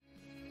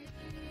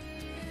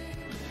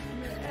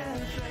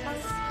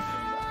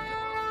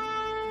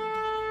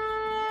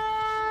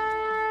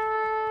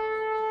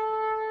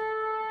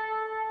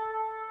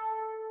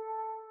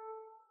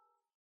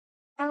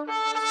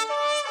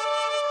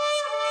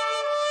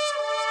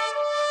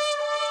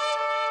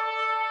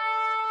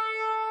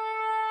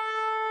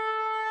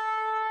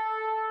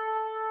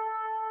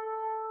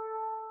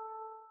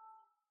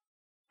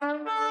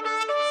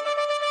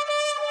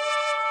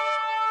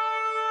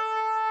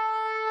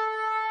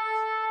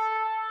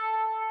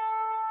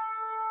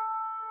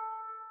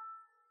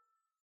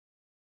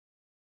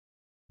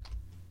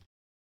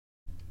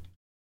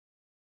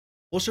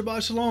Well,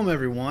 Shabbat Shalom,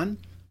 everyone.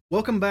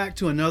 Welcome back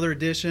to another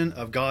edition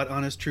of God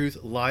Honest Truth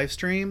live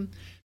stream.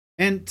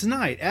 And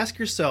tonight, ask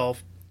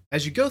yourself,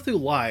 as you go through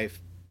life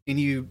and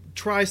you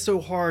try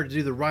so hard to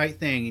do the right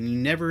thing and you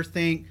never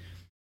think,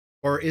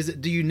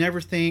 do you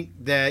never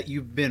think that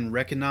you've been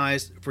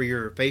recognized for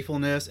your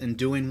faithfulness and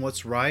doing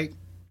what's right?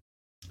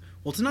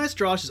 Well, tonight's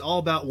Josh is all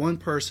about one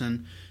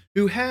person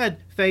who had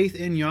faith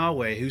in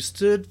Yahweh, who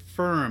stood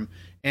firm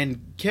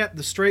and kept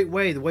the straight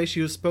way, the way she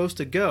was supposed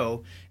to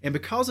go. And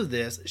because of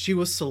this, she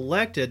was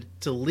selected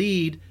to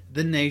lead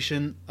the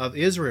nation of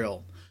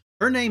Israel.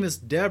 Her name is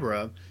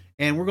Deborah,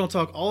 and we're going to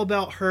talk all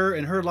about her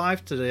and her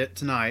life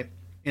tonight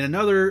in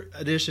another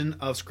edition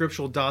of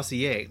Scriptural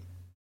Dossier.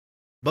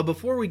 But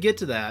before we get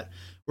to that,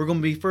 we're going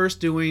to be first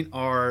doing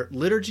our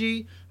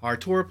liturgy, our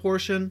Torah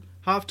portion,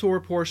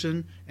 Haftorah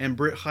portion, and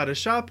Brit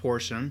Hadashah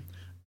portion,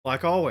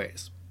 like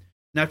always.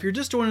 Now, if you're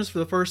just joining us for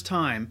the first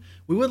time,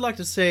 we would like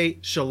to say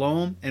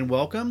shalom and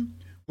welcome.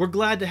 We're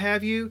glad to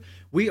have you.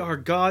 We are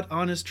God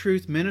Honest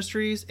Truth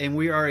Ministries, and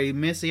we are a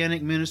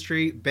Messianic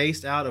ministry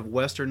based out of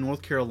Western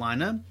North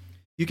Carolina.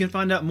 You can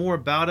find out more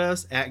about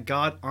us at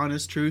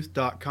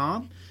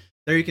godhonesttruth.com.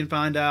 There you can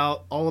find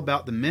out all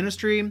about the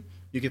ministry.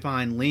 You can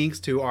find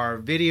links to our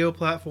video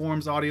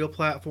platforms, audio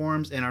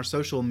platforms, and our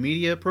social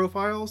media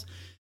profiles.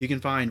 You can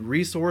find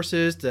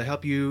resources to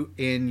help you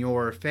in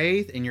your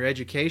faith and your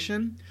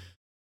education.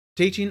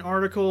 Teaching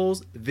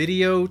articles,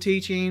 video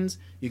teachings.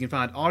 You can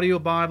find audio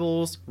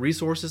Bibles,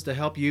 resources to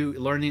help you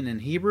learning in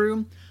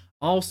Hebrew,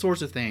 all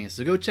sorts of things.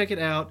 So go check it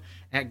out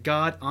at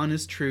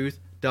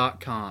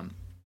godhonesttruth.com.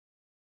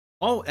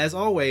 As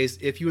always,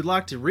 if you would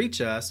like to reach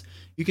us,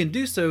 you can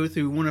do so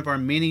through one of our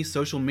many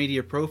social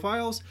media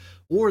profiles,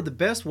 or the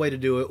best way to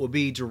do it will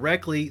be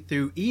directly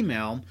through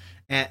email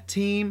at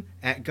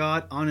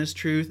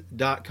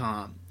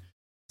team@godhonesttruth.com.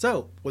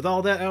 So, with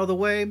all that out of the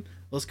way,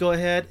 let's go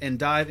ahead and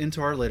dive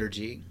into our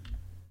liturgy.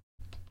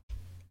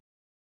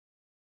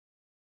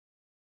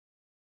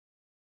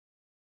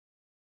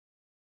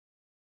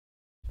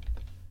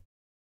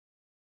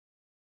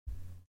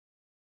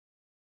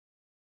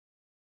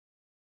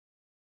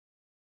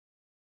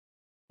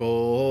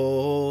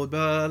 Kod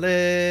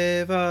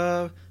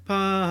balevav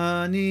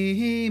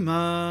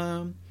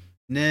panima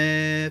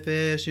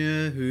nefesh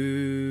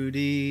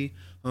Yehudi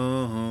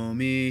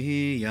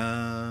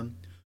homiyam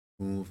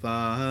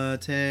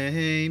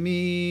Ufate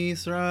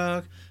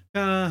misrak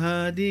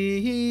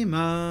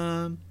kadima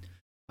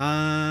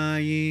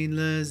ayin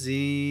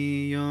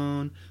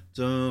lezion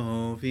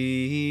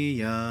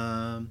zovia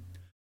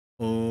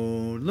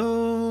O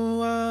lo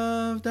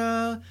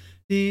avda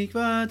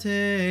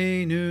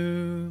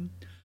tikvatenu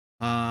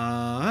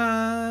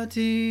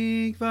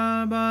Atikva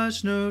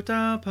bashnot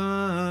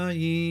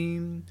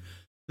apayim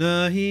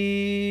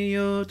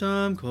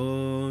Lahiotam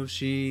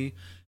kovshi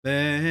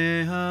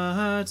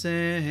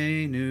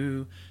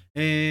Behatzenu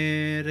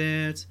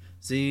Eretz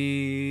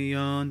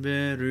Zion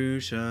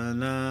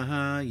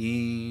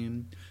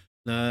Berushalayim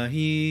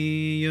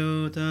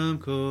Lahiotam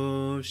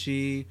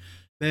kovshi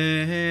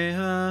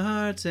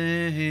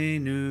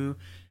Behatzenu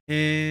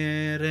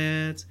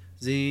Eretz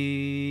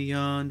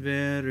Zion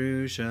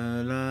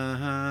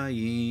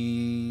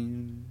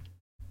Verushalayim.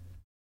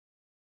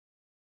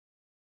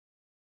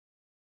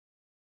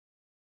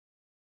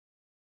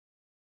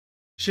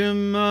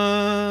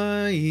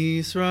 Shema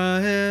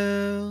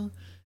Yisrael,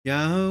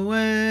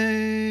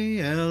 Yahweh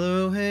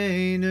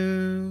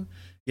Eloheinu,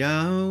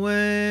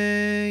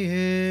 Yahweh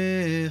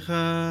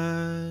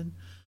Echad,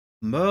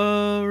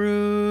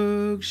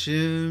 Baruch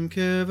Shem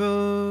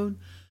Kevod,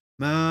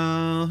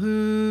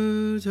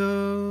 Malhuto,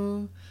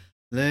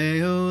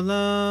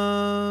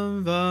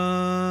 Leolam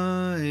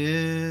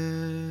Vayed.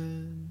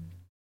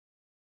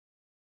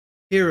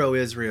 Hear, O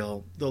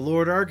Israel, the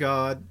Lord our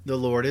God, the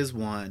Lord is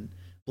one.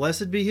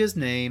 Blessed be his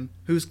name,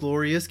 whose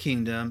glorious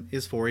kingdom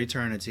is for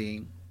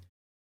eternity.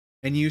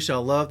 And you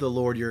shall love the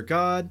Lord your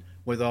God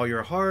with all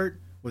your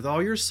heart, with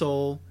all your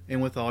soul, and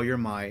with all your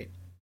might.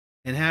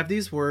 And have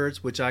these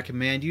words which I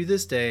command you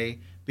this day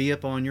be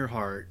upon your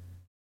heart.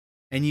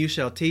 And you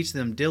shall teach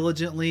them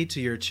diligently to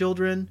your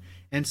children,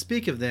 and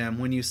speak of them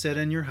when you sit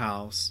in your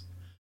house,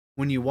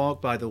 when you walk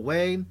by the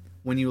way,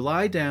 when you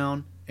lie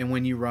down, and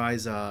when you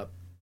rise up.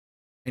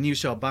 And you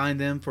shall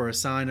bind them for a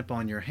sign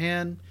upon your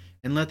hand,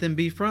 and let them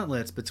be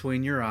frontlets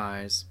between your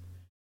eyes.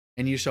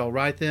 And you shall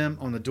write them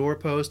on the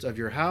doorpost of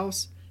your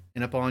house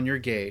and upon your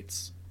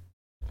gates.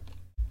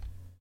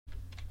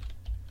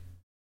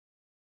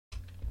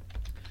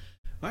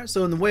 All right,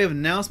 so in the way of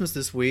announcements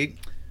this week,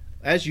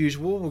 as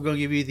usual, we're going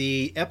to give you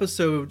the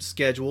episode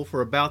schedule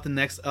for about the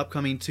next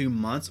upcoming 2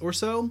 months or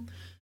so.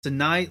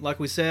 Tonight, like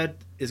we said,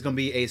 is going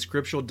to be a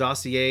scriptural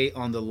dossier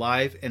on the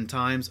life and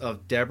times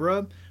of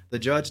Deborah, the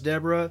judge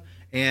Deborah,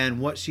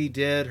 and what she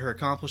did, her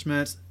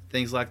accomplishments,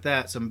 things like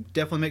that. So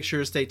definitely make sure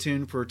to stay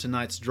tuned for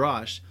tonight's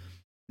drosh.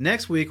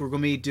 Next week, we're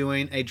going to be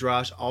doing a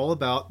drosh all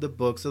about the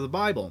books of the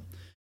Bible.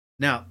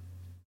 Now,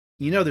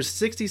 you know there's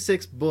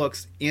 66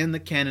 books in the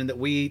canon that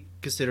we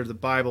consider the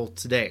Bible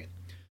today.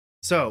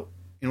 So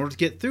in order to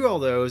get through all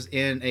those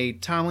in a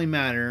timely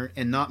manner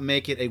and not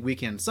make it a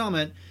weekend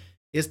summit,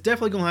 it's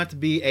definitely going to have to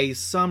be a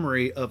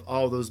summary of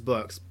all those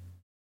books.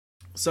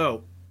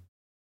 So,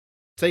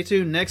 stay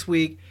tuned next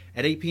week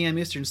at 8 p.m.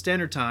 Eastern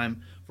Standard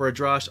Time for a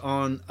Drosh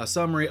on a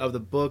summary of the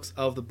books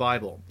of the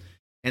Bible.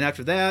 And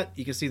after that,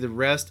 you can see the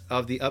rest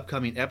of the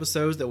upcoming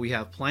episodes that we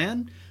have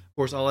planned. Of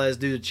course, all that is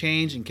due to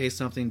change in case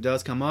something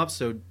does come up,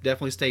 so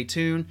definitely stay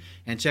tuned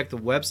and check the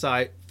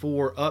website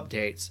for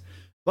updates.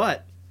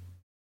 But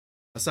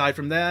aside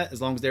from that,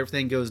 as long as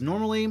everything goes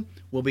normally,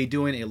 we'll be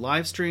doing a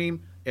live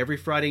stream every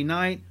Friday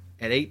night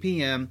at 8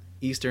 p.m.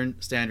 Eastern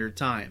Standard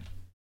Time.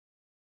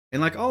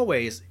 And like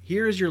always,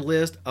 here is your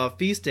list of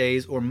feast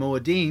days or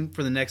Moedim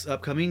for the next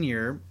upcoming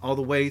year, all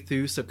the way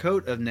through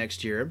Sukkot of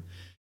next year.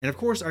 And of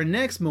course, our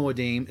next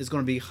Moedim is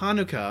going to be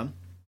Hanukkah.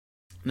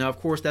 Now, of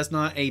course, that's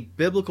not a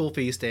biblical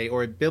feast day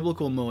or a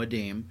biblical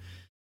Moedim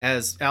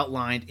as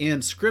outlined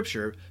in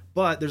Scripture,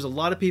 but there's a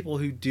lot of people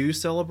who do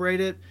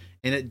celebrate it,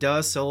 and it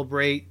does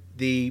celebrate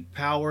the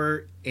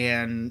power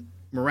and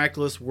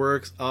miraculous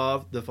works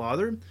of the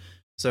Father.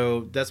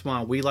 So that's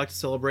why we like to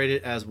celebrate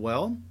it as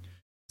well.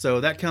 So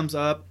that comes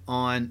up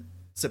on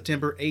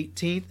September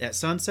 18th at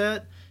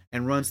sunset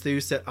and runs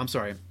through,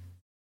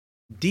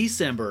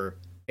 December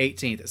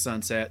 18th at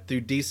sunset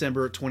through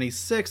December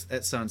 26th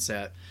at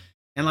sunset.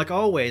 And like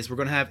always, we're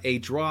going to have a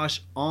drosh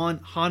on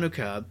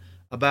Hanukkah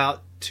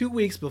about 2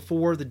 weeks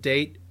before the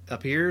date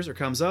appears or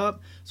comes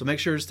up. So make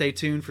sure to stay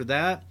tuned for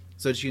that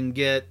so that you can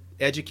get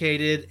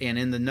educated and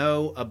in the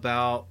know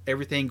about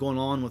everything going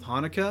on with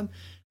Hanukkah,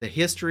 the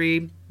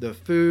history, the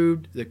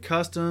food, the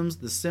customs,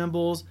 the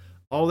symbols,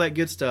 all that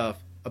good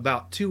stuff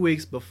about 2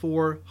 weeks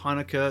before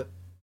Hanukkah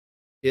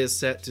is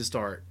set to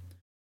start.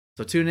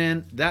 So tune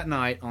in that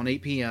night on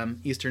 8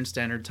 p.m. Eastern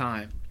Standard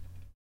Time.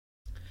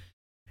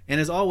 And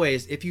as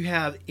always, if you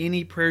have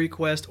any prayer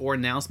requests or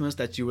announcements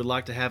that you would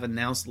like to have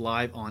announced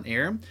live on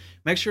air,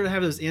 make sure to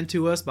have those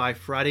into us by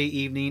Friday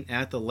evening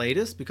at the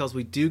latest, because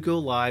we do go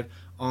live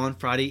on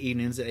Friday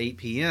evenings at 8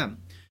 p.m.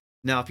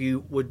 Now, if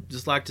you would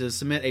just like to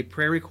submit a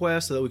prayer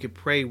request so that we could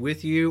pray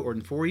with you or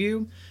for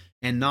you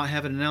and not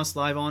have it announced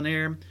live on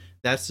air,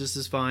 that's just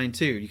as fine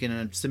too. You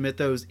can submit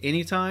those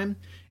anytime,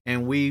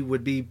 and we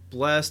would be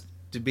blessed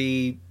to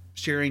be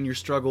sharing your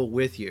struggle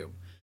with you.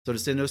 So to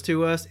send those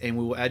to us, and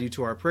we will add you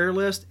to our prayer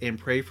list and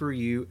pray for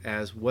you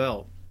as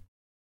well.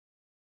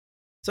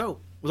 So,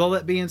 with all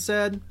that being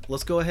said,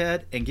 let's go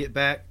ahead and get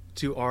back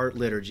to our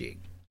liturgy.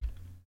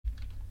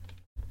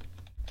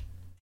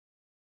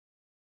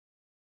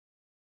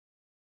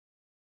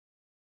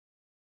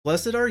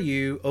 Blessed are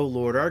you, O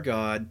Lord our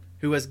God,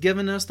 who has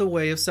given us the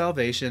way of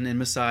salvation in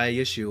Messiah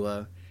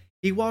Yeshua.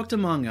 He walked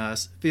among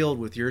us, filled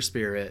with your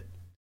Spirit.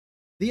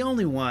 The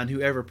only one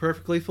who ever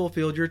perfectly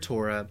fulfilled your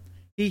Torah,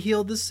 he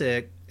healed the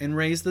sick and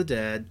raised the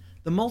dead.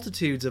 The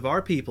multitudes of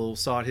our people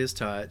sought his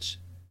touch.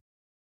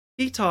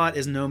 He taught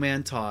as no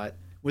man taught.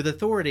 With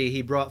authority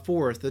he brought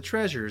forth the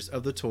treasures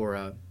of the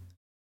Torah.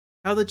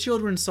 How the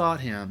children sought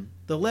him.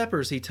 The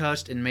lepers he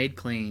touched and made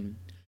clean.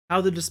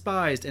 How the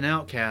despised and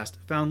outcast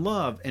found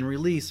love and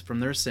release from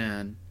their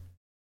sin.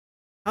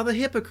 How the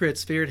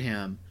hypocrites feared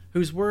him,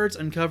 whose words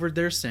uncovered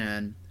their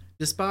sin.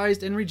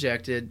 Despised and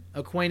rejected,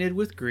 acquainted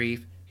with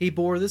grief, he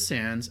bore the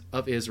sins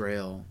of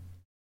Israel.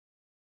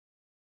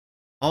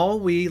 All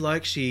we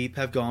like sheep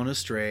have gone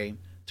astray,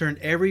 turned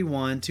every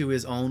one to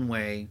his own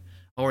way.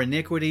 Our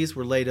iniquities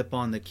were laid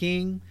upon the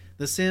King,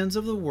 the sins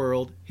of the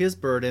world his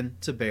burden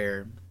to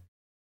bear.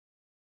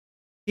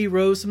 He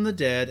rose from the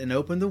dead and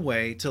opened the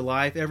way to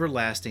life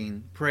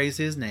everlasting. Praise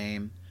his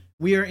name.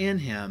 We are in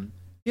him.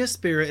 His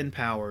spirit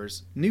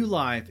empowers. New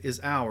life is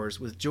ours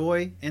with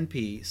joy and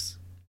peace.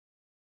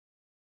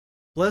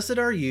 Blessed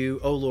are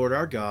you, O Lord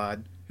our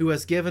God, who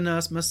has given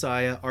us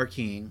Messiah our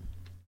King.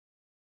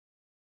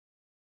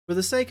 For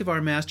the sake of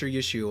our Master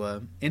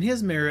Yeshua, in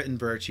his merit and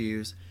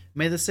virtues,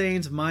 may the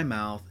sayings of my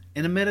mouth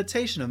and the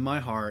meditation of my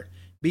heart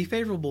be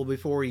favorable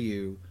before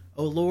you,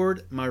 O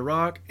Lord, my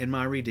rock and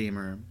my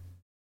redeemer.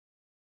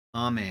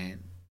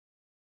 Amen.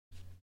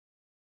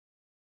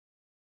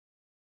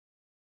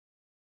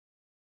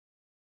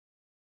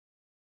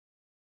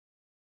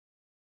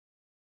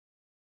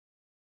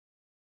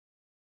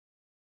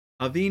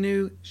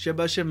 Avinu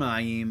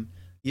Shebashamayim,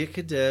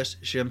 Yikadesh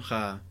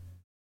Shemcha.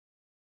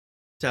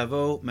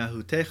 Tavo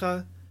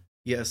Mahutecha,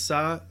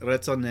 Yasa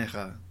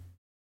Retzonecha.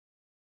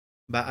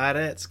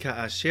 Ba'aretz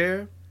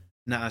Ka'asher,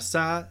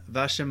 Na'asa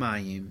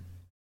Vashamayim.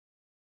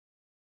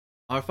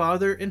 Our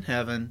Father in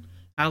heaven,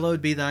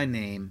 hallowed be thy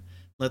name.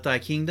 Let thy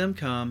kingdom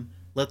come,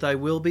 let thy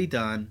will be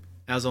done,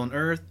 as on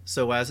earth,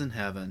 so as in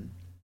heaven.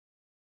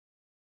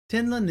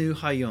 Tin lanu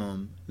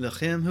hayom,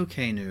 lechem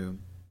hukenu.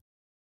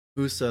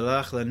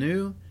 Usalach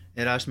lanu,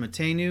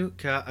 erashmatenu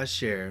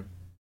ka'asher.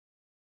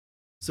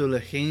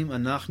 Sulechim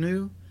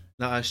anachnu,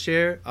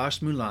 la'asher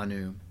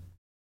ashmulanu.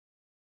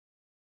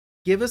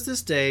 Give us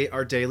this day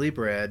our daily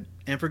bread,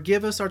 and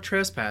forgive us our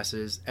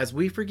trespasses, as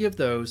we forgive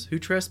those who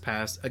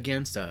trespass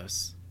against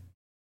us.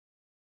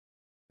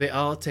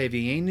 Ve'al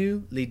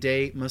tevienu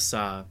lidei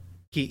masa,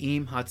 ki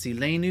im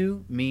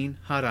hatzilenu min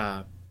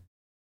hara.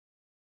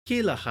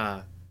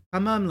 Kilacha,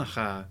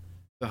 Hamamlacha,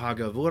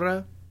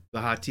 V'hagavura,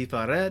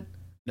 V'hatifaret,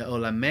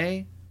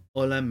 Ne'olamei,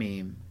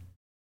 Olamim.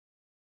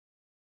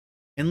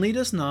 And lead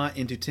us not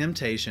into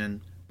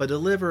temptation, but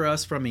deliver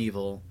us from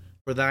evil.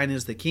 For thine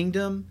is the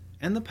kingdom,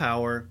 and the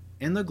power,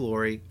 and the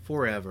glory,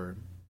 forever.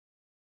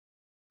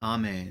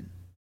 Amen.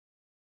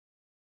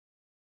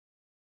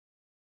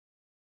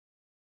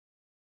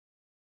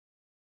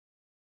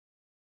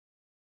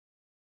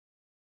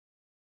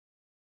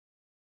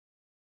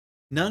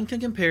 None can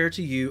compare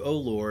to you, O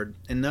Lord,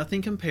 and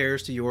nothing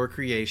compares to your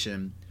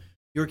creation.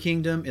 Your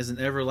kingdom is an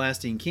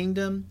everlasting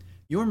kingdom.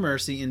 Your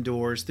mercy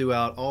endures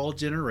throughout all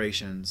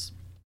generations.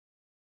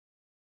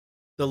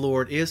 The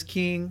Lord is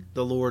king,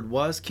 the Lord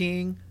was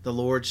king, the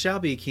Lord shall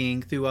be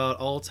king throughout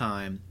all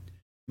time.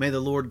 May the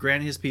Lord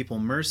grant his people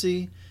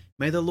mercy.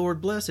 May the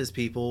Lord bless his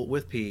people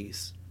with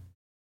peace.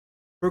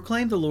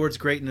 Proclaim the Lord's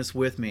greatness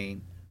with me.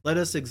 Let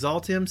us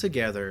exalt him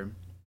together.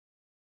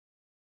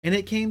 And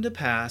it came to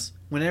pass,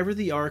 whenever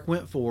the ark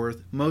went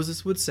forth,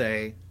 Moses would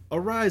say,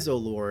 Arise, O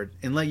Lord,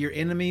 and let your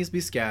enemies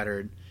be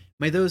scattered.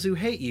 May those who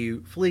hate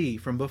you flee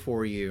from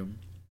before you.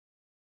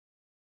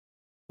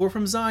 For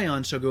from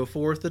Zion shall go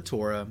forth the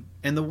Torah,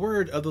 and the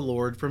word of the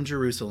Lord from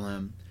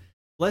Jerusalem.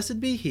 Blessed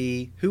be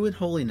he who in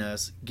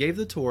holiness gave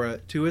the Torah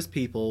to his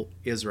people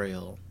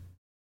Israel.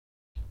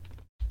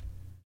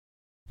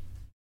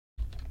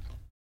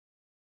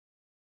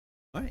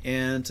 All right,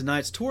 and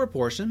tonight's Torah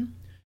portion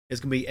is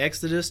going to be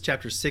Exodus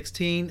chapter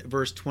 16,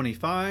 verse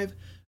 25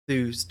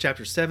 through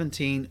chapter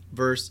 17,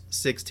 verse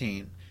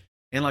 16.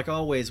 And like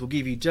always, we'll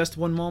give you just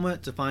one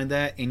moment to find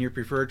that in your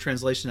preferred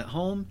translation at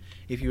home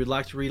if you would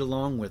like to read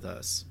along with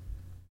us.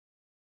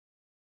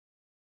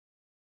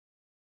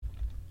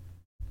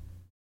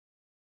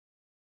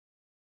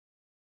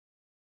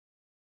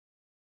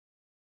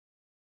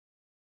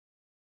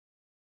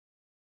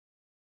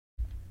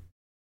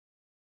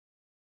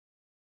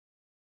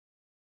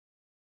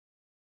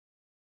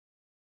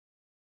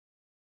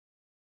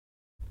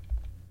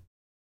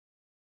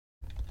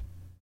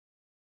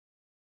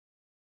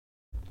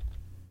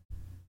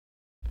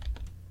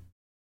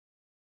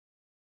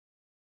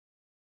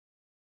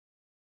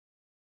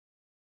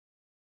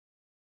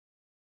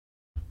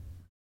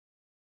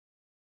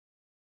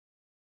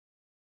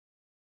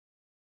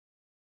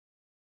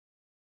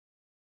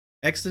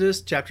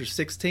 Exodus chapter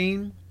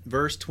 16,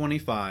 verse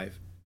 25.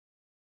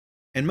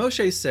 And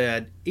Moshe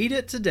said, Eat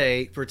it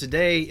today, for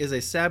today is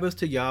a Sabbath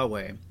to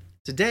Yahweh.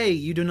 Today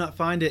you do not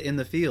find it in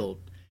the field.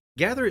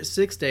 Gather it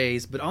 6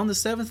 days, but on the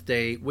seventh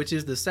day, which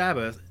is the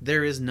Sabbath,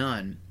 there is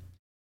none.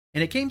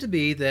 And it came to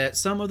be that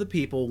some of the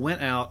people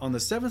went out on the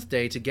seventh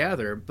day to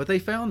gather, but they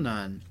found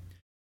none.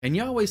 And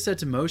Yahweh said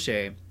to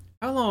Moshe,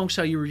 How long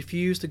shall you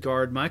refuse to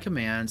guard my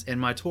commands and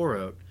my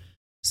Torah?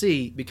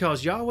 See,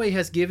 because Yahweh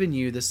has given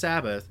you the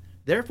Sabbath,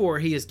 therefore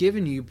he has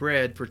given you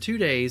bread for 2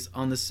 days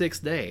on the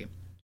 6th day.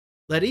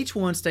 Let each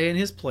one stay in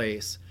his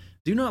place.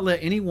 Do not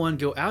let anyone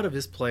go out of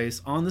his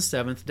place on the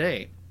 7th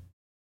day.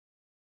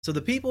 So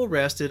the people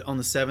rested on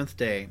the 7th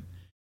day,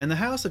 and the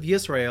house of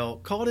Israel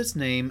called its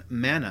name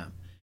manna,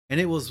 and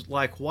it was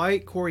like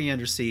white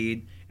coriander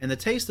seed, and the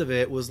taste of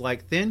it was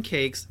like thin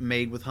cakes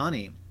made with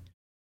honey.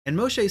 And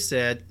Moshe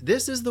said,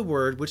 This is the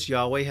word which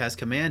Yahweh has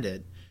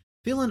commanded.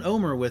 Fill an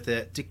omer with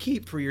it to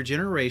keep for your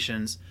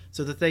generations,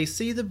 so that they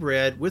see the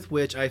bread with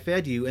which I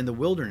fed you in the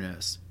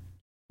wilderness,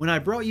 when I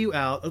brought you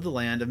out of the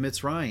land of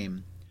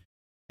Mitzrayim.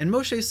 And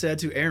Moshe said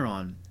to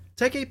Aaron,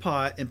 Take a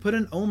pot and put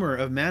an omer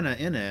of manna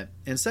in it,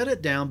 and set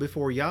it down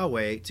before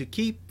Yahweh to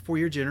keep for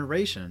your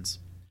generations.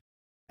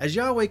 As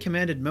Yahweh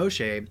commanded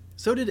Moshe,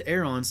 so did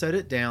Aaron set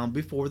it down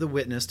before the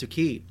witness to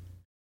keep.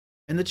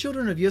 And the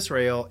children of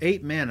Israel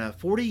ate manna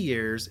 40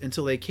 years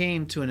until they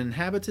came to an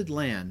inhabited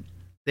land.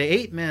 They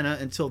ate manna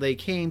until they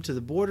came to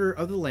the border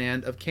of the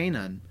land of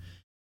Canaan.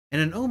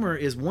 And an omer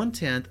is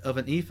 1/10 of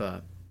an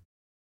ephah.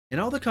 And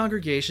all the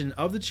congregation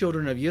of the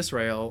children of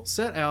Israel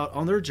set out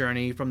on their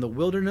journey from the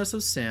wilderness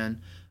of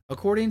Sin,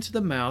 according to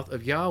the mouth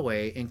of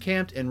Yahweh, and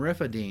camped in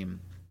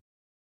Rephidim.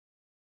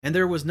 And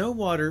there was no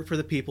water for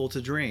the people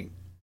to drink.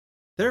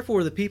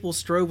 Therefore the people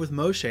strove with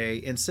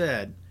Moshe, and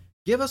said,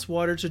 Give us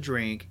water to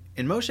drink.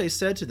 And Moshe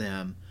said to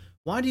them,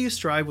 Why do you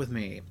strive with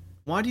me?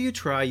 Why do you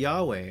try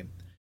Yahweh?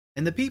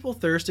 And the people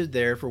thirsted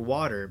there for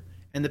water,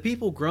 and the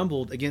people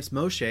grumbled against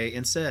Moshe,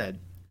 and said,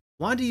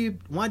 Why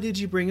did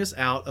you bring us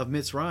out of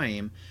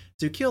Mitzrayim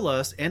to kill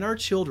us and our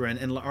children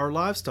and our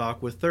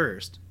livestock with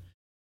thirst?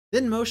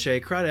 Then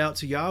Moshe cried out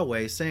to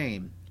Yahweh,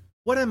 saying,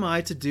 What am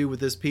I to do with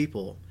this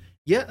people?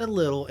 Yet a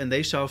little, and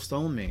they shall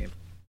stone me.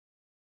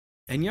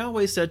 And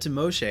Yahweh said to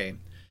Moshe,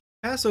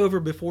 Pass over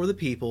before the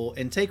people,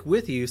 and take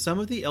with you some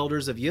of the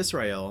elders of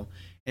Israel,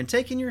 and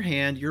take in your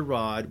hand your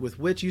rod with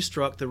which you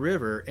struck the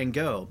river, and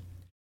go.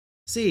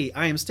 See,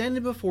 I am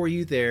standing before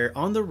you there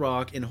on the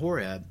rock in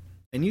Horeb,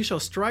 and you shall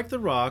strike the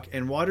rock,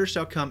 and water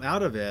shall come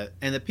out of it,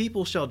 and the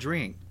people shall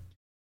drink.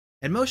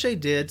 And Moshe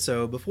did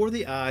so before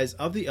the eyes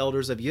of the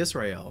elders of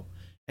Israel,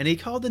 and he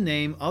called the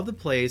name of the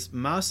place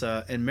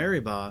Massah and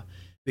Meribah,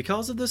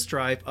 because of the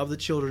strife of the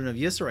children of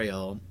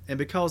Israel, and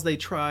because they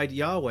tried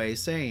Yahweh,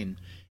 saying,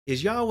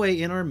 Is Yahweh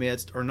in our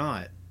midst or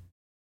not?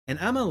 And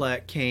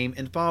Amalek came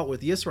and fought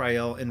with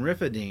Israel in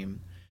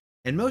Rephidim.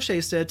 And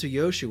Moshe said to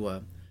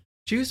Joshua,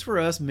 Choose for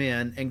us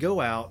men and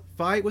go out,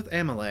 fight with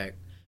Amalek.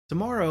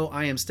 Tomorrow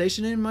I am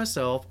stationing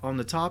myself on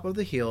the top of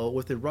the hill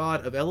with the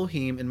rod of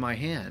Elohim in my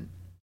hand.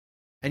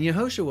 And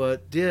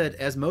Yehoshua did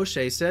as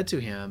Moshe said to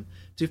him,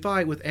 to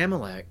fight with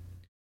Amalek.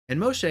 And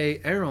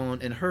Moshe,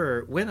 Aaron, and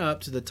Hur went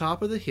up to the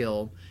top of the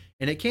hill,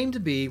 and it came to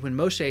be when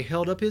Moshe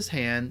held up his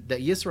hand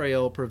that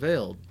Israel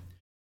prevailed.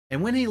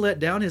 And when he let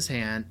down his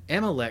hand,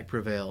 Amalek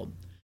prevailed.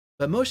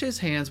 But Moshe's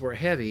hands were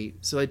heavy,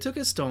 so they took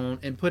a stone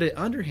and put it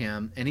under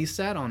him, and he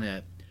sat on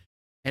it.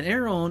 And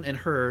Aaron and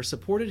Hur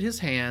supported his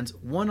hands,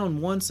 one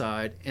on one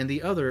side and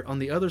the other on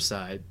the other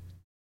side.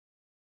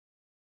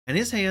 And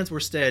his hands were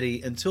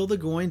steady until the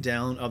going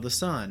down of the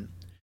sun.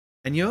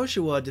 And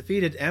Joshua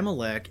defeated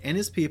Amalek and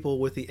his people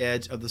with the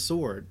edge of the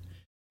sword.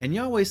 And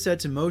Yahweh said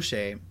to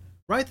Moshe,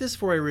 Write this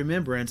for a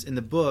remembrance in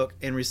the book,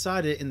 and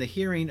recite it in the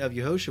hearing of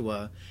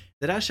Yehoshua,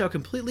 that I shall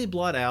completely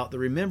blot out the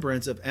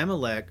remembrance of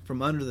Amalek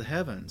from under the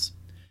heavens.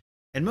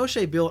 And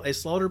Moshe built a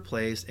slaughter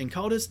place, and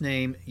called its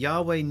name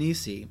Yahweh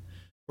Nisi,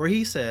 for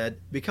he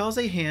said, Because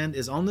a hand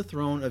is on the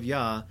throne of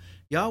Yah,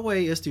 Yahweh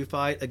is to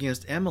fight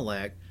against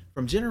Amalek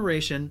from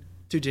generation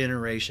to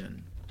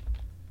generation.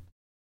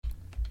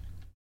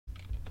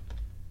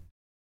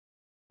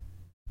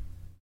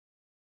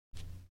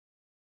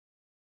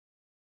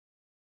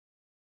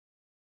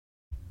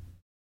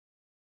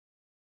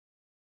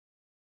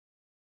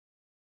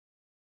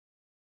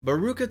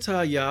 Baruch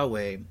atah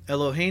Yahweh,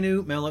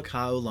 Eloheinu melech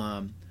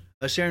haolam,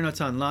 asher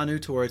natan lanu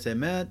torat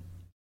emet,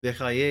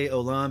 v'chaye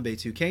olam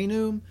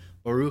betukenu,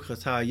 Baruch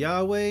atah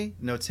Yahweh,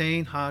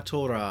 noten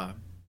ha-Torah.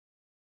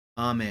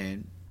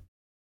 Amen.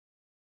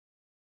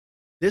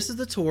 This is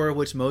the Torah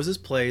which Moses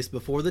placed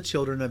before the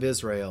children of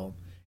Israel.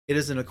 It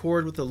is in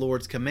accord with the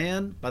Lord's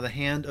command by the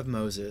hand of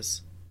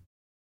Moses.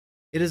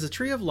 It is a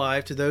tree of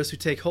life to those who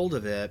take hold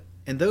of it,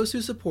 and those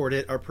who support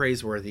it are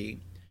praiseworthy.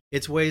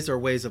 Its ways are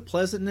ways of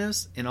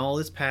pleasantness, and all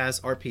its paths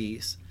are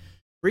peace.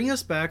 Bring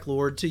us back,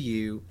 Lord, to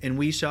you, and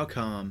we shall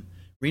come.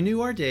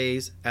 Renew our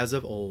days as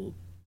of old.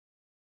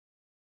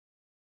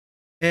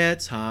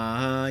 Et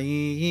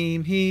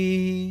ha'im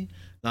hi,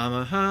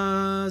 lama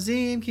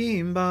hazim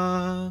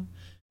kimba,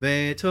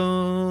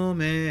 v'tomeha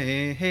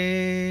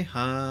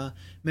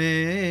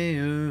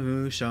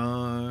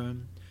meushar,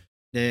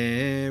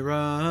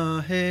 neraheha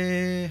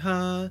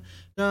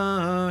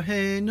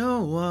darhe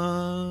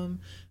noam,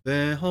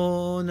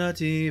 V'hol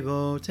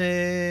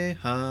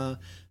nativoteha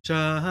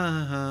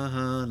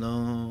shalom.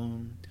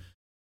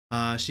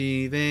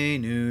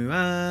 Hashivenu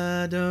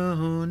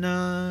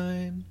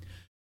Adonai,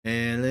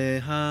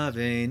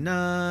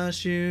 Elehavena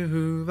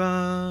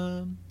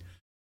shuva.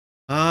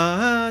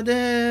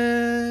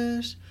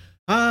 Hadesh,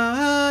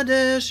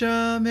 Hadesh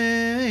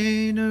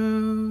Yameinu,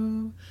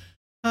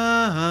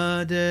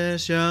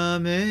 Hadesh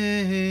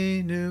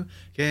Yameinu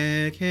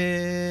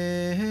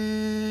kekedem.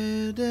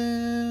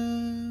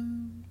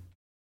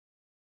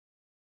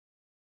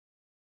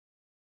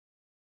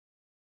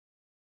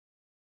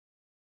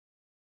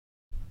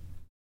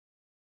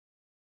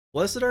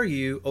 Blessed are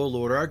you, O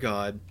Lord our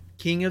God,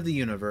 King of the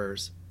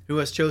universe, who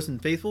has chosen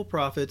faithful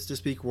prophets to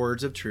speak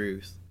words of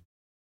truth.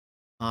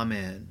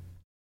 Amen.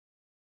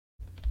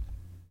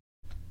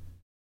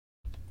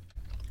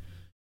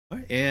 All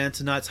right, and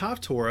tonight's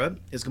Haftorah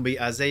is going to be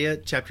Isaiah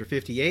chapter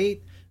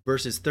 58,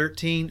 verses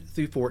 13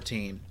 through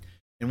 14.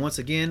 And once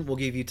again, we'll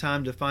give you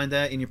time to find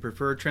that in your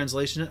preferred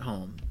translation at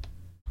home.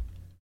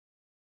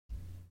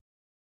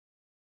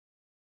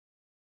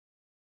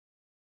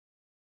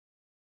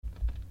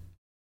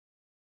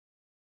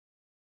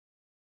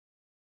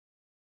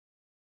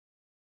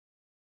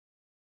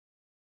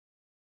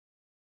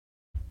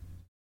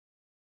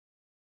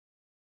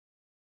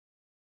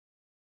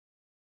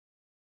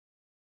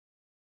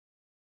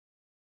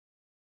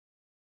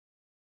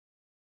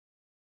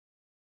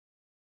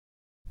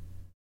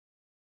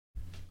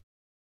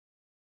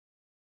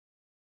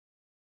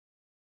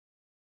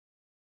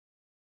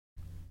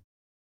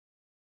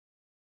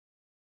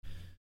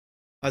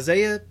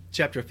 Isaiah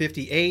chapter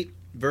 58,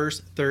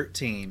 verse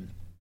 13.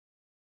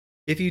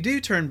 If you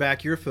do turn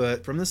back your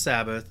foot from the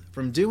Sabbath,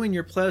 from doing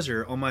your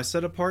pleasure on my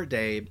set-apart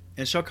day,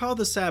 and shall call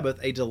the Sabbath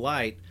a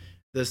delight,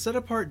 the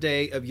set-apart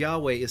day of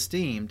Yahweh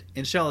esteemed,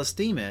 and shall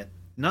esteem it,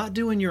 not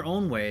doing your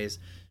own ways,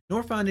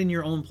 nor finding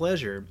your own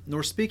pleasure,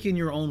 nor speaking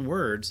your own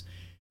words,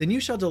 then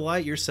you shall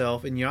delight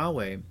yourself in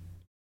Yahweh.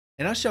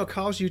 And I shall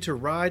cause you to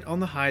ride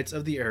on the heights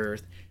of the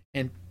earth,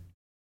 and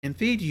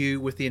feed you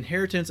with the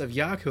inheritance of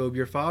Jacob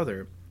your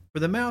father, for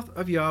the mouth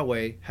of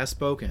Yahweh has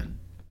spoken.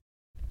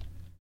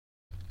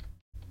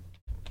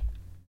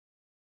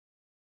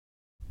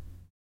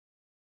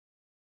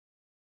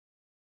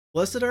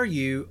 Blessed are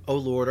you, O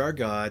Lord our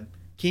God,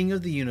 King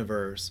of the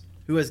universe,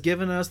 who has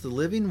given us the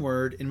living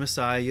word in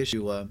Messiah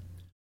Yeshua.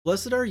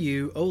 Blessed are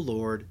you, O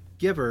Lord,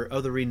 giver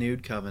of the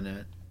renewed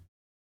covenant.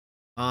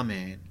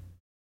 Amen.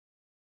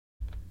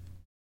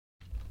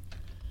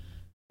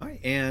 All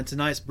right, and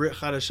tonight's Brit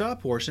Chadashah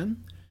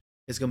portion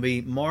It's going to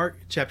be Mark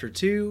chapter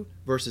 2,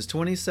 verses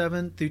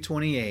 27 through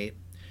 28.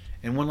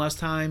 And one last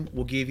time,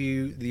 we'll give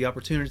you the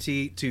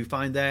opportunity to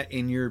find that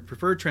in your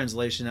preferred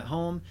translation at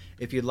home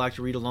if you'd like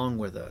to read along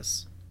with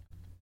us.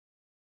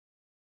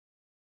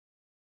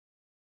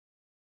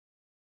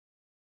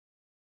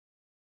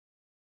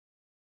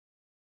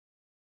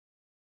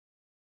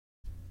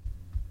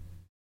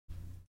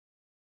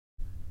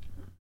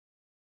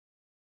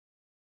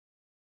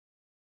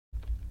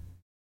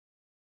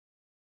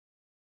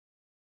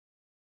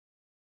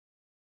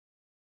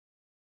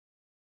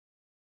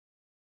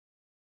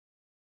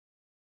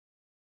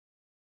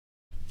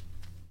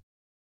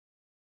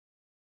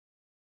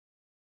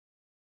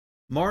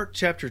 Mark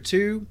chapter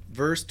 2,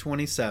 verse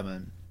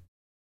 27.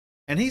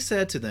 And he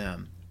said to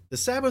them, the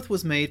Sabbath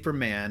was made for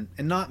man,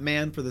 and not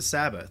man for the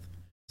Sabbath.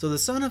 So the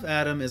Son of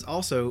Adam is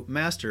also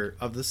master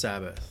of the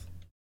Sabbath.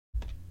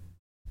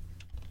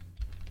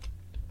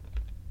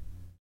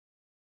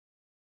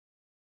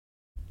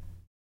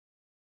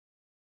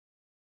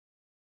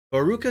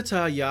 Baruch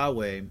atah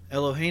Yahweh,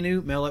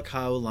 Eloheinu melech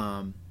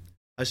haolam,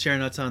 asher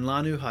natan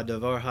lanu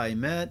hadavar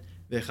haemet,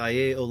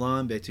 v'chaye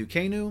olam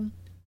betukenu,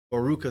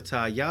 Baruch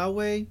atah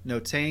Yahweh,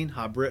 notain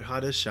habrit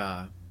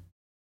hadashah.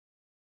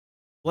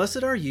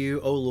 Blessed are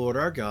you, O Lord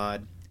our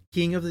God,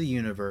 King of the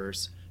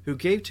universe, who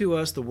gave to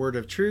us the word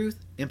of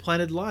truth and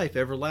planted life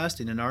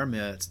everlasting in our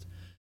midst.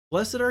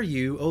 Blessed are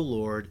you, O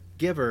Lord,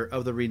 giver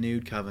of the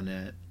renewed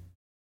covenant.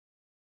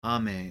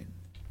 Amen.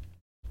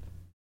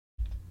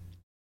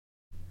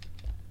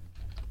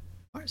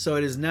 All right, so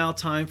it is now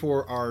time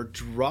for our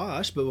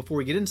drosh, but before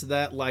we get into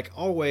that, like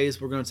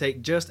always, we're going to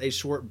take just a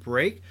short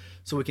break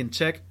so we can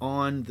check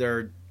on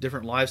their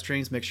different live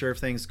streams, make sure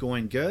everything's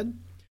going good.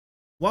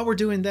 While we're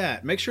doing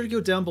that, make sure to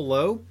go down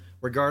below,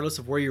 regardless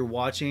of where you're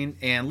watching,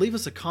 and leave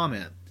us a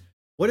comment.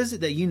 What is it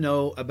that you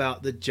know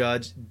about the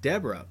judge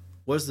Deborah?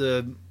 What's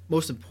the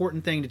most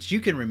important thing that you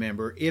can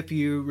remember, if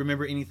you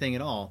remember anything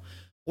at all?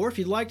 Or if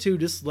you'd like to,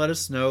 just let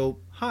us know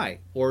hi,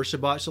 or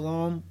Shabbat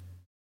Shalom,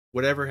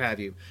 whatever have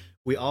you.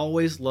 We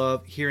always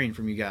love hearing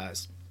from you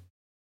guys.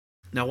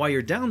 Now, while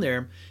you're down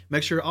there,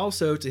 make sure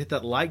also to hit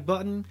that like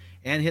button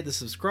and hit the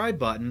subscribe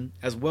button,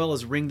 as well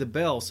as ring the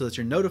bell so that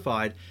you're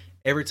notified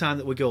every time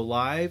that we go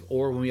live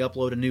or when we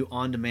upload a new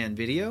on-demand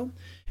video.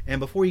 And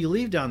before you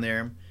leave down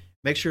there,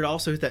 make sure to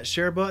also hit that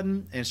share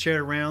button and share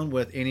it around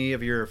with any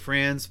of your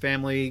friends,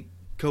 family,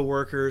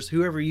 co-workers,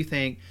 whoever you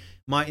think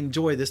might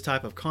enjoy this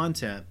type of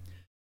content.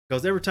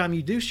 Because every time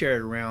you do share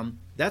it around,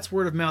 that's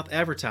word of mouth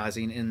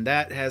advertising, and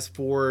that has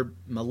for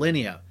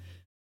millennia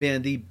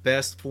been the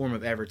best form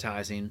of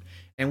advertising.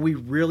 And we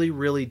really,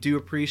 really do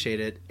appreciate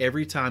it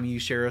every time you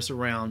share us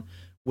around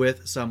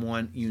with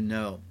someone you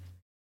know.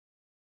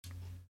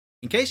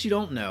 In case you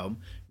don't know,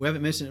 we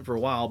haven't mentioned it for a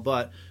while,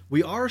 but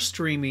we are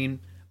streaming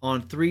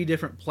on 3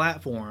 different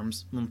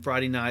platforms on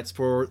Friday nights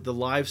for the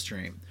live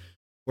stream.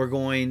 We're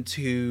going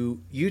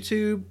to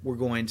YouTube, we're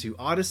going to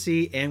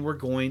Odyssey, and we're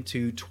going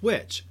to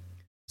Twitch.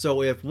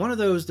 So if one of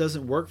those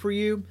doesn't work for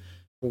you,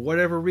 for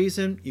whatever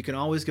reason, you can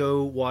always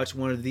go watch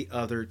one of the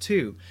other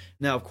 2.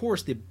 Now, of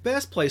course, the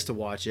best place to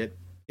watch it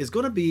is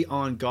going to be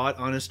on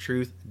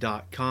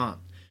GodHonestTruth.com.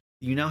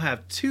 You now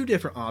have 2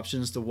 different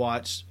options to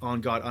watch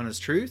on God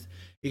Honest Truth.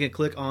 You can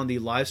click on the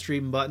live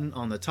stream button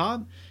on the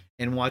top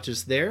and watch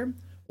us there,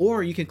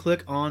 or you can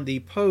click on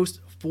the post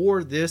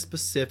for this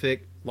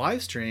specific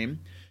live stream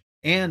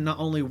and not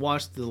only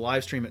watch the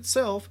live stream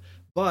itself,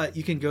 but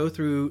you can go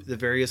through the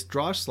various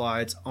drosh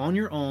slides on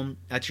your own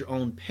at your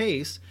own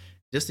pace,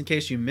 just in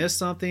case you miss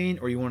something,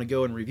 or you want to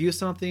go and review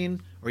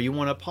something, or you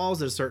want to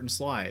pause at a certain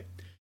slide.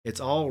 It's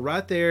all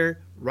right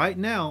there, right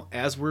now,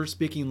 as we're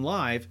speaking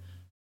live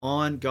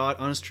on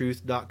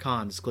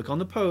GodHonestTruth.com. Just click on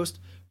the post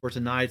for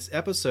tonight's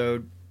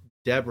episode,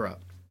 Deborah.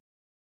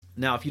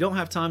 Now, if you don't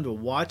have time to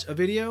watch a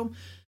video,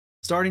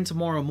 starting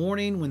tomorrow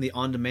morning when the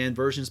on-demand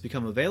versions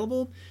become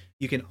available,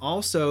 you can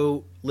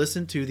also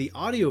listen to the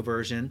audio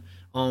version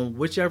on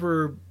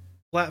whichever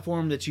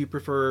platform that you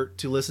prefer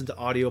to listen to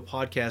audio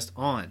podcast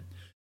on.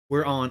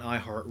 We're on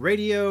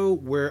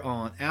iHeartRadio, we're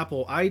on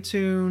Apple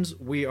iTunes,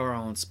 we are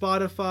on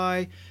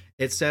Spotify,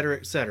 etc.,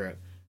 etc.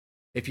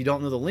 If you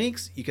don't know the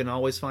links, you can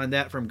always find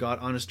that from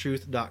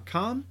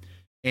GodHonestTruth.com,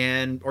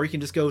 or you can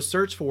just go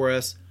search for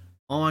us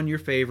on your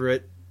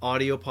favorite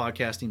audio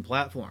podcasting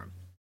platform.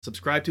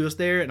 Subscribe to us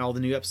there, and all the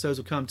new episodes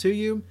will come to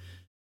you.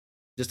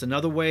 Just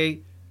another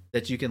way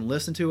that you can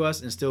listen to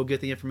us and still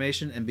get the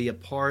information and be a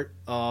part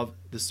of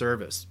the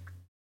service.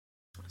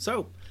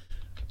 So,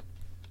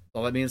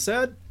 all that being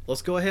said,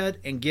 let's go ahead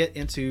and get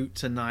into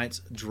tonight's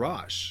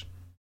drosh.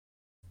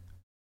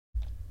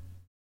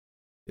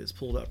 It's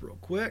pulled up real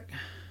quick.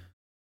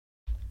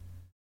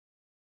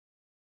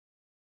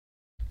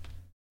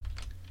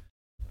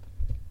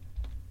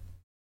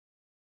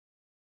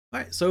 All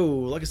right, so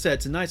like I said,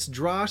 tonight's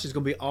drosh is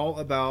going to be all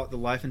about the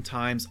life and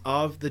times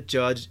of the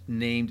judge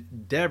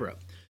named Deborah.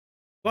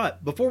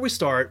 But before we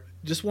start,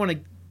 just want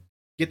to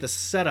get the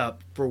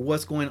setup for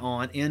what's going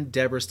on in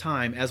Deborah's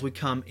time as we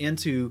come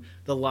into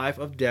the life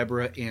of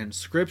Deborah in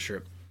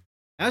Scripture.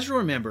 As you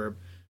remember,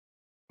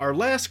 Our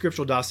last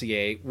scriptural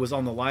dossier was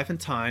on the life and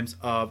times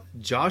of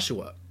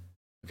Joshua.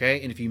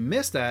 Okay, and if you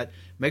missed that,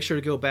 make sure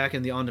to go back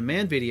in the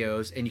on-demand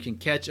videos, and you can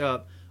catch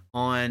up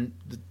on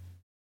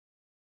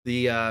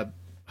the can't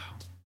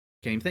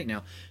even think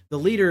now. The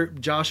leader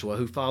Joshua,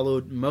 who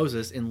followed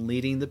Moses in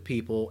leading the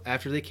people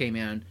after they came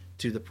in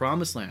to the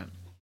promised land.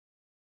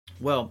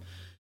 Well,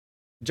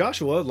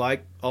 Joshua,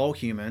 like all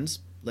humans,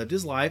 lived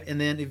his life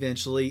and then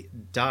eventually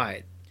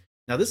died.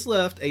 Now, this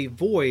left a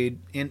void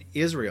in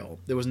Israel.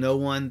 There was no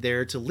one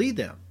there to lead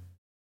them.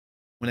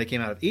 When they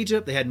came out of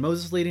Egypt, they had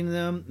Moses leading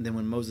them. And then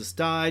when Moses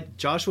died,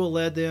 Joshua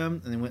led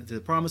them and they went to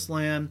the promised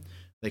land.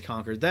 They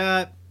conquered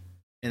that.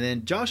 And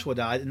then Joshua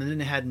died, and then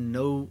they had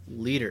no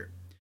leader.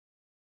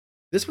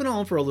 This went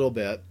on for a little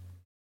bit,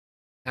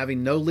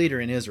 having no leader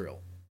in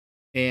Israel.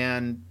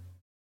 And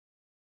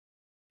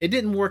it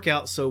didn't work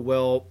out so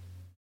well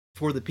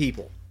for the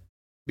people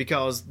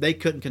because they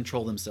couldn't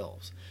control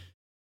themselves.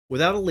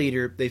 Without a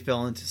leader, they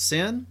fell into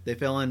sin, they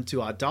fell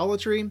into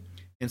idolatry,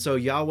 and so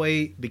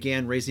Yahweh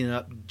began raising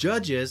up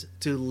judges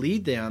to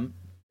lead them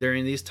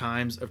during these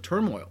times of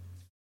turmoil.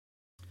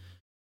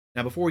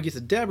 Now, before we get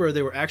to Deborah,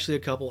 there were actually a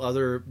couple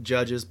other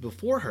judges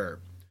before her.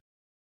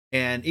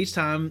 And each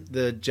time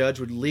the judge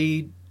would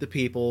lead the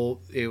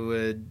people, it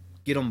would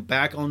get them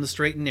back on the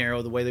straight and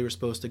narrow the way they were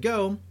supposed to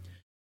go.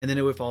 And then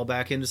it would fall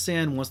back into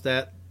sin once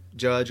that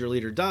judge or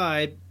leader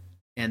died.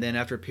 And then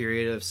after a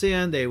period of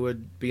sin, they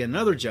would be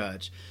another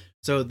judge.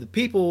 So the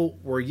people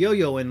were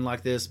yo-yoing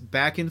like this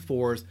back and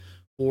forth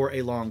for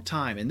a long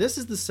time. And this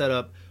is the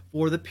setup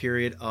for the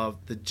period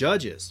of the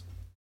judges.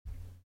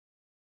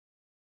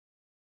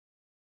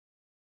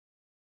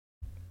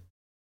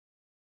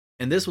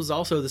 And this was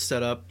also the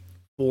setup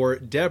for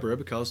Deborah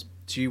because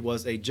she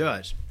was a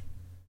judge.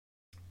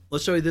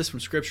 Let's show you this from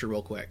Scripture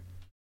real quick.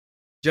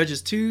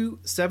 Judges 2,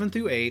 7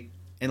 through 8,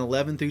 and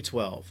 11 through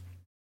 12.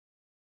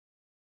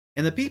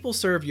 And the people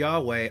served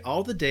Yahweh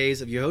all the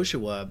days of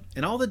Yehoshua,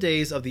 and all the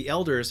days of the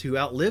elders who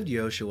outlived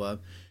Yehoshua,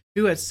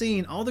 who had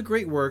seen all the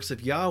great works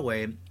of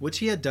Yahweh, which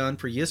he had done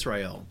for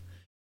Israel.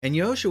 And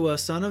Yehoshua,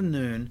 son of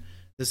Nun,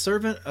 the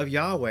servant of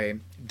Yahweh,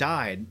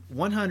 died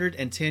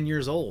 110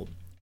 years old.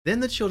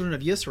 Then the children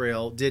of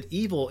Israel did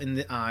evil in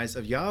the eyes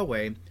of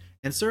Yahweh,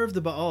 and served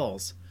the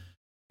Baals,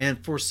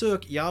 and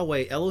forsook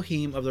Yahweh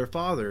Elohim of their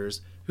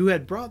fathers, who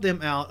had brought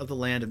them out of the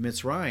land of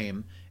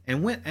Mitzrayim,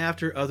 and went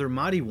after other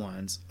mighty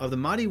ones, of the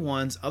mighty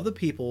ones of the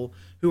people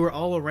who were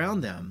all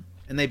around them,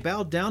 and they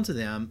bowed down to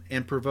them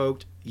and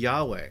provoked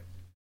Yahweh.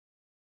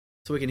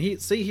 So we can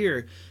see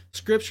here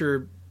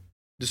Scripture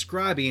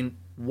describing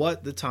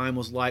what the time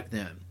was like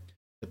then.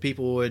 The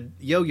people would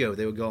yo-yo.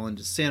 They would go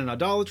into sin and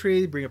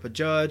idolatry, bring up a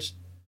judge,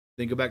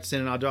 then go back to sin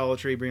and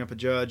idolatry, bring up a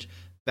judge,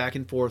 back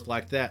and forth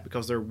like that,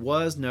 because there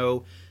was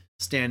no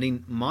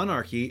standing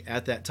monarchy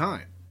at that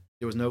time.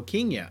 There was no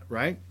king yet,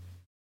 right?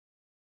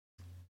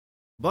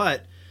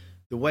 But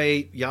the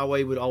way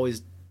Yahweh would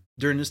always,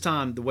 during this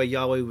time, the way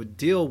Yahweh would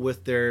deal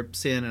with their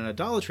sin and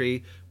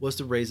idolatry was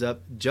to raise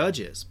up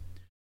judges.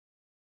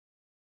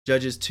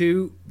 Judges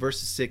 2,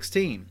 verses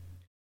 16.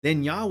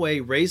 Then Yahweh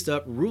raised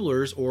up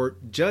rulers, or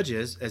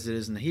judges, as it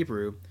is in the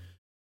Hebrew,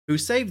 who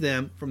saved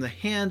them from the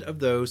hand of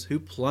those who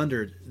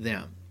plundered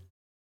them.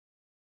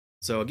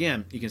 So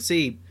again, you can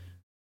see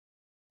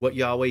what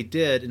Yahweh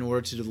did in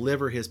order to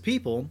deliver his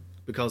people,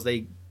 because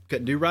they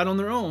couldn't do right on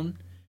their own.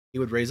 He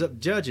would raise up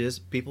judges,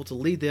 people to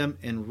lead them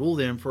and rule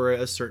them for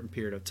a certain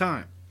period of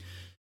time.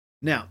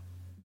 Now,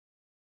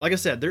 like I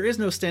said, there is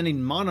no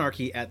standing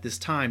monarchy at this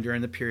time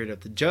during the period of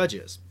the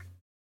judges.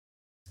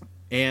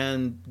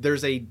 And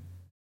there's a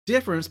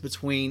difference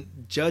between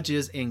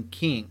judges and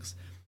kings.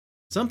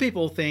 Some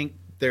people think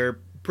they're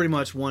pretty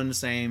much one and the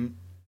same,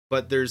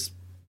 but there's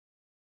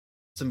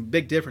some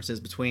big differences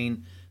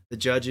between the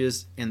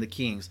judges and the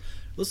kings.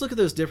 Let's look at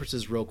those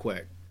differences real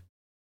quick.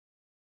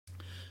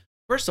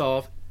 First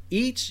off,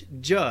 each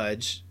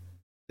judge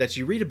that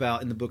you read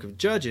about in the book of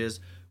Judges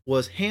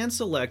was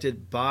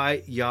hand-selected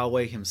by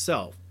Yahweh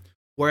himself,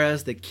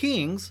 whereas the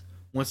kings,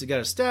 once it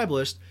got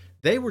established,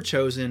 they were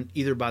chosen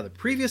either by the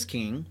previous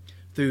king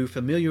through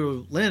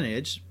familial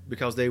lineage,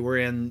 because they were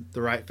in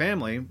the right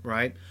family,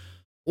 right?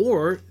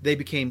 Or they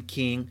became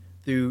king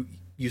through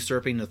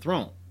usurping the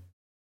throne.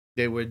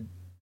 They would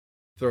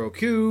throw a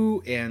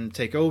coup and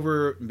take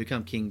over and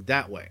become king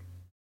that way.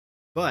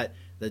 But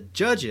the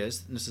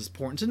judges, and this is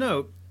important to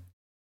note,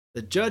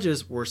 the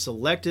judges were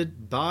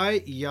selected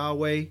by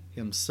Yahweh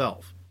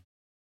himself.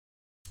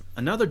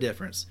 Another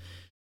difference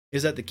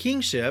is that the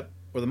kingship,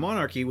 or the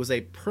monarchy, was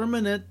a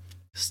permanent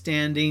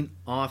standing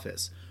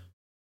office.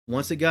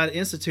 Once it got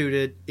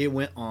instituted, it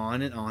went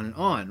on and on and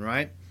on,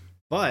 right?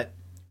 But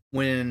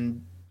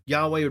when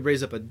Yahweh would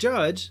raise up a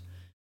judge,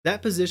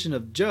 that position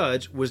of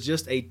judge was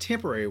just a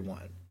temporary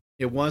one.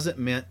 It wasn't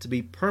meant to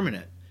be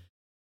permanent.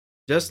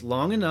 Just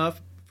long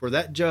enough for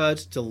that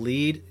judge to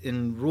lead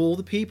and rule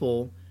the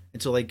people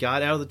until they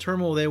got out of the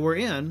turmoil they were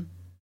in,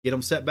 get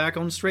them set back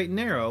on the straight and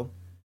narrow,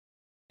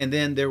 and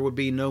then there would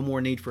be no more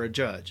need for a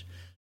judge.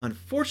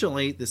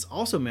 Unfortunately, this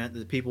also meant that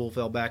the people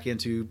fell back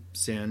into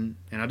sin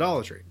and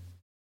idolatry.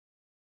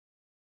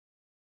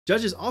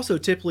 Judges also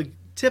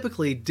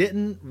typically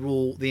didn't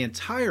rule the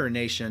entire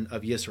nation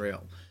of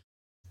Israel.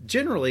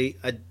 Generally,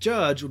 a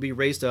judge would be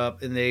raised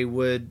up and they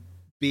would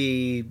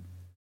be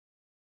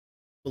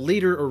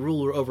leader or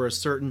ruler over a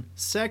certain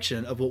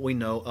section of what we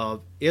know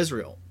of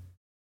Israel.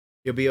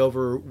 It'll be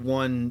over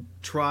one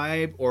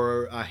tribe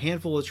or a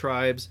handful of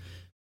tribes,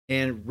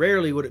 and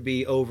rarely would it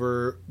be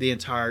over the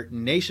entire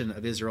nation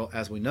of Israel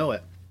as we know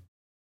it.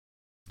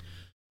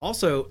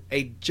 Also,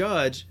 a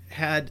judge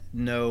had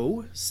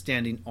no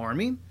standing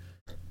army.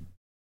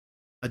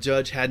 A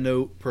judge had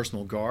no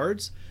personal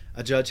guards.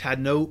 A judge had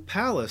no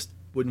palace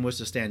in which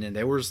to stand in.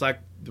 They were just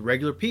like the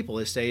regular people.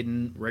 They stayed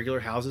in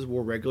regular houses,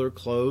 wore regular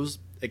clothes,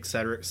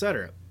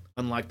 etc.,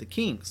 unlike the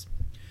kings.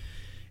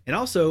 And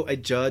also, a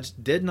judge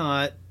did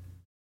not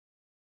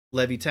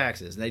levy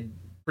taxes. They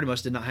pretty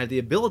much did not have the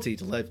ability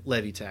to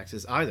levy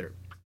taxes either,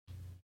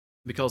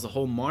 because the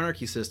whole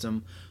monarchy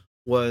system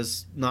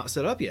was not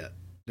set up yet.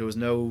 There was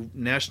no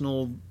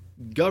national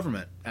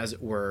government, as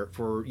it were,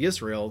 for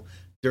Israel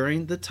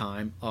during the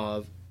time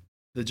of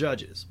the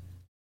judges.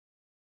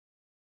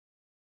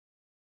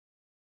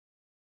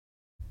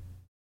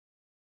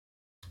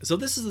 So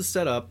this is the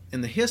setup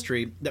in the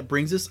history that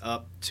brings us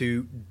up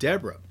to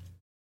Deborah.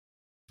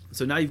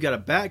 So now you've got a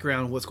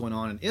background of what's going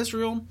on in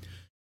Israel.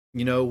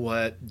 You know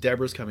what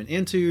Deborah's coming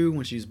into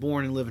when she's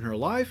born and living her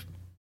life.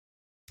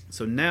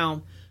 So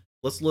now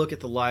let's look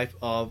at the life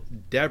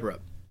of Deborah.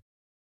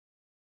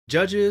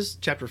 Judges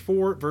chapter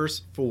 4,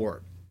 verse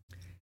 4.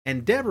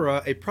 And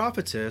Deborah, a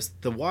prophetess,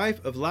 the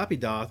wife of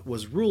Lapidoth,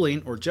 was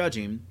ruling or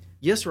judging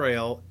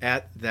Israel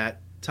at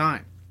that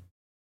time.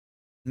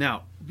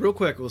 Now, real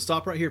quick, we'll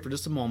stop right here for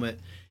just a moment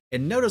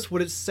and notice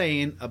what it's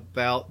saying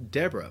about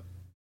Deborah.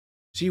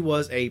 She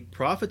was a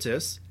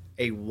prophetess,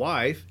 a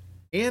wife,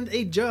 and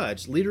a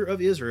judge, leader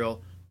of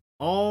Israel,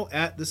 all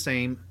at the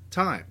same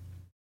time.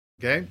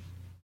 Okay?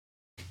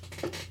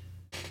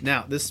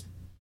 Now, this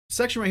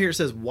section right here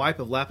says wife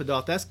of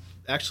Lapidoth. That's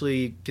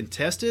actually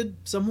contested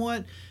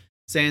somewhat,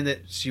 saying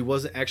that she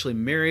wasn't actually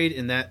married,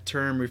 and that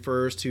term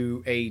refers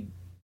to a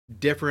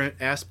different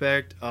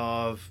aspect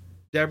of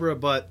Deborah,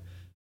 but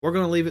we're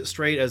going to leave it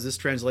straight as this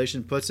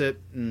translation puts it,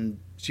 and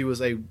she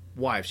was a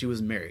wife. She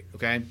was married,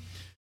 okay?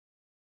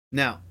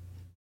 Now,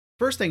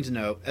 first thing to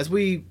note, as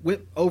we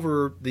went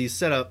over the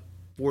setup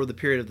for the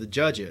period of the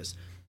judges,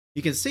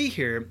 you can see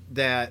here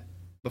that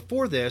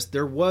before this,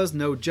 there was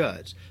no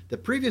judge. The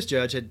previous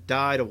judge had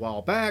died a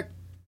while back.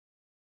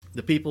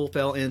 The people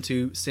fell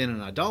into sin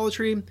and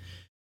idolatry,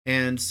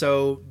 and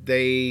so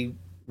they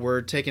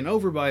were taken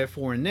over by a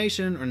foreign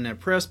nation or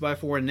oppressed by a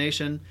foreign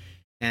nation,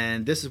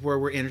 and this is where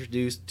we're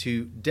introduced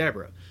to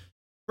Deborah.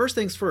 First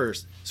things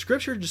first,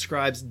 Scripture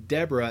describes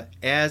Deborah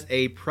as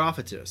a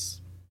prophetess.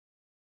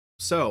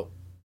 So,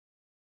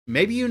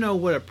 maybe you know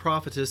what a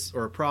prophetess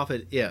or a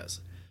prophet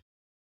is.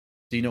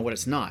 Do you know what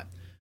it's not?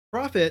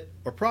 Prophet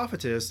or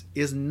prophetess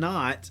is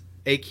not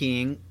a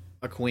king,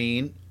 a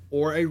queen,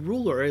 or a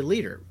ruler or a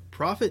leader.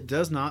 Prophet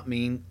does not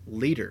mean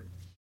leader.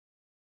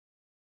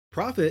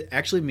 Prophet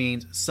actually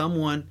means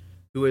someone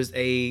who is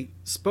a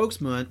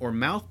spokesman or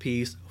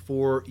mouthpiece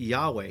for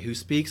Yahweh, who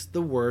speaks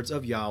the words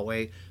of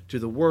Yahweh to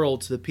the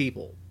world, to the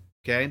people.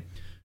 Okay?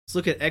 Let's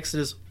look at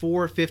Exodus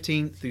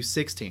 4:15 through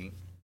 16.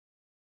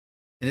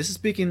 And this is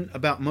speaking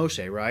about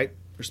Moshe, right?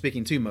 Or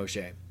speaking to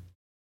Moshe.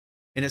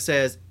 And it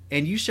says,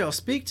 "And you shall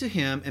speak to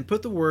him and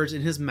put the words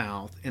in his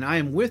mouth, and I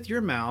am with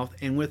your mouth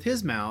and with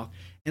his mouth,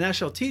 and I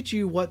shall teach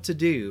you what to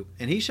do,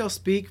 and he shall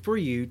speak for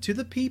you to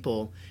the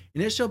people,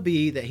 and it shall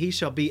be that he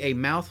shall be a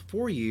mouth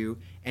for you,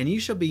 and you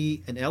shall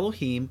be an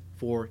Elohim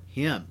for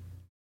him."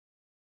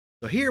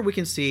 So here we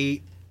can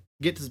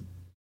get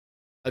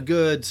a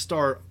good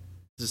start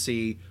to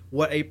see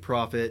what a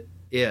prophet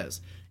is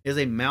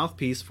a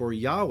mouthpiece for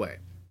Yahweh.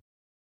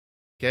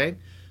 Okay?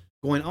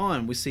 Going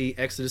on, we see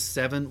Exodus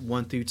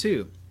 7:1 through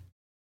 2.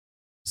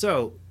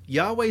 So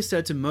Yahweh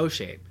said to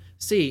Moshe,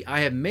 "See,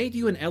 I have made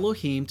you an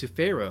Elohim to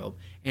Pharaoh,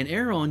 and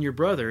Aaron your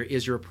brother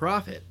is your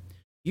prophet.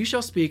 You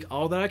shall speak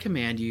all that I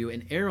command you,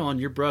 and Aaron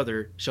your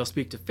brother shall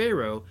speak to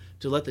Pharaoh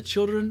to let the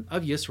children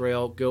of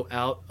Israel go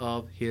out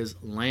of his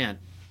land."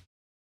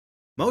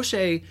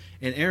 Moshe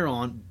and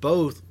Aaron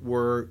both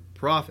were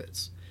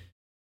prophets.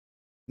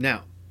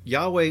 Now,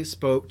 Yahweh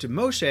spoke to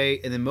Moshe,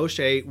 and then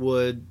Moshe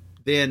would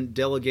then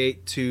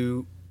delegate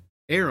to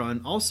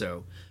Aaron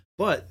also.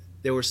 But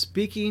they were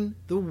speaking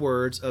the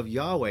words of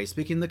Yahweh,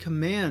 speaking the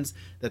commands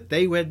that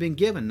they had been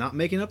given, not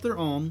making up their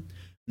own,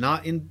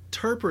 not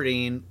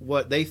interpreting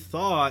what they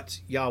thought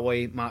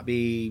Yahweh might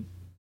be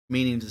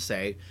meaning to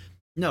say.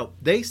 No,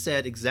 they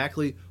said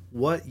exactly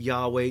what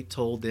Yahweh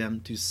told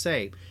them to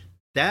say.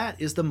 That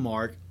is the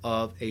mark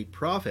of a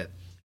prophet.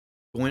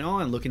 Going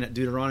on, looking at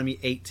Deuteronomy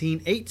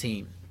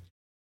 18:18.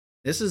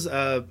 This is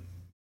a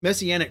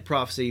messianic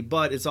prophecy,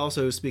 but it's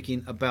also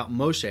speaking about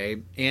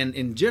Moshe, and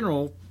in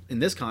general, in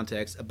this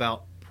context,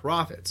 about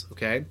prophets,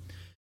 okay?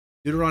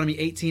 Deuteronomy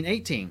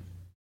 18:18.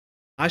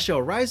 I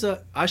shall raise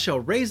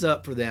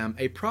up for them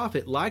a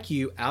prophet like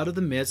you out of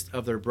the midst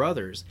of their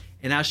brothers,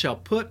 and I shall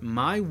put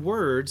my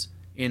words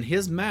in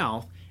his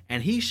mouth,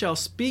 and he shall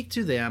speak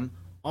to them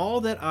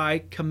all that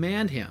I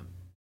command him.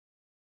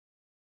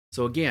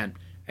 So again,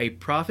 a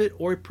prophet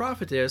or a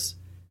prophetess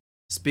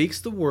speaks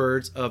the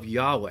words of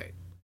Yahweh,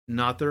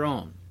 not their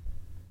own.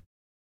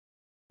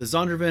 The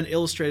Zondervan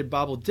Illustrated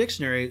Bible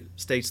Dictionary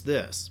states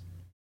this: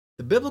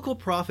 the biblical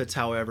prophets,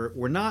 however,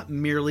 were not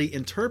merely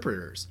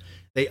interpreters.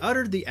 They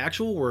uttered the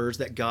actual words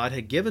that God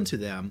had given to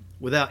them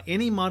without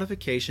any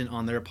modification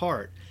on their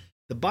part.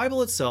 The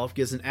Bible itself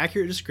gives an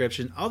accurate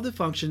description of the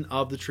function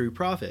of the true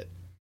prophet.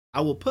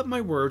 I will put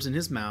my words in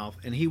his mouth,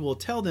 and he will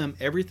tell them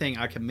everything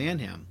I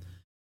command him.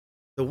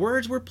 The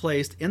words were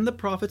placed in the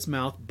prophet's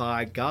mouth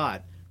by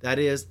God. That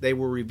is, they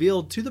were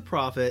revealed to the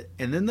prophet,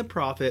 and then the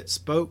prophet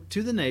spoke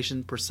to the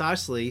nation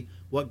precisely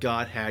what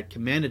God had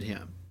commanded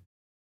him.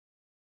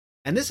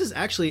 And this is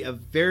actually a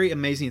very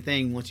amazing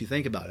thing once you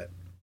think about it,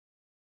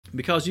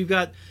 because you've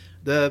got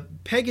the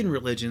pagan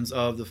religions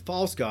of the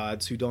false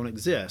gods who don't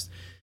exist,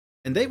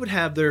 and they would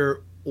have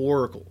their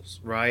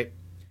oracles, right?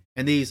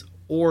 And these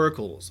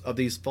oracles of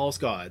these false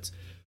gods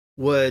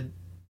would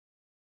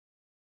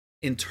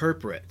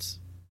interpret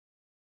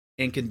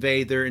and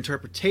convey their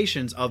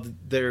interpretations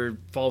of their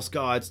false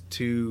gods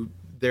to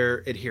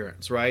their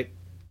adherents, right?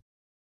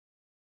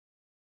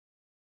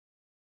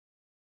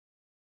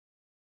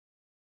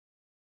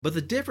 But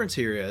the difference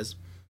here is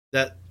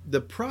that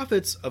the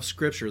prophets of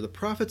Scripture, the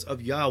prophets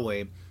of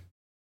Yahweh,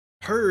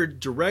 heard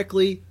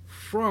directly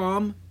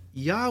from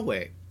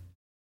Yahweh.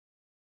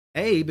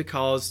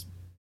 Because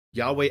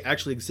Yahweh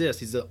actually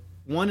exists. He's the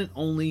one and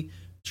only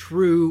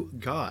true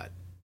God.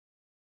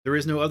 There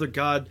is no other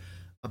God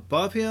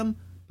above him,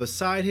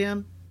 beside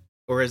him,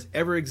 or has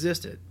ever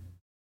existed.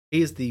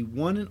 He is the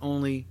one and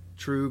only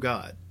true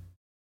God.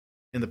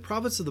 And the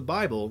prophets of the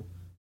Bible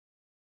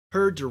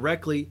heard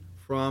directly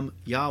from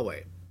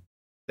Yahweh.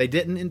 They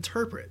didn't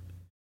interpret.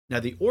 Now,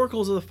 the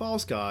oracles of the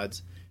false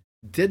gods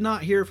did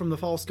not hear from the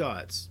false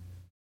gods.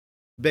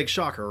 Big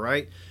shocker,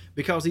 right?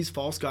 Because these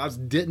false gods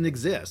didn't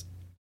exist.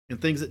 And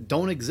things that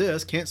don't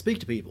exist can't speak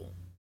to people.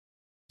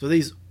 So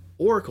these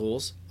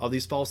oracles of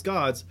these false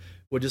gods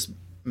would just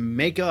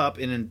make up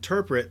and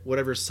interpret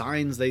whatever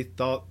signs they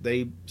thought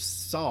they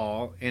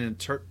saw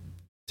and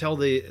tell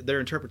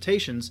their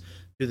interpretations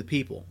to the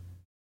people.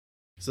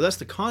 So that's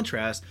the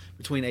contrast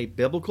between a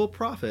biblical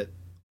prophet,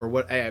 or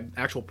what an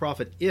actual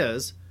prophet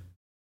is,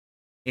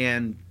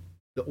 and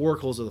the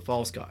oracles of the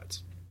false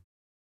gods.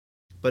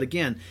 But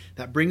again,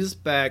 that brings us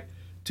back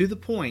to the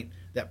point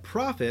that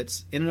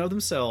prophets in and of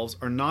themselves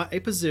are not a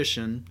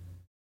position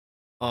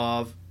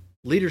of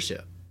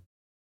leadership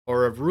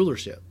or of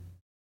rulership.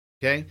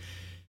 Okay?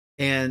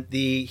 And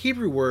the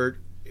Hebrew word,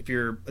 if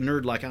you're a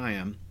nerd like I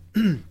am,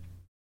 the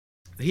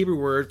Hebrew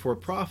word for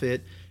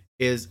prophet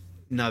is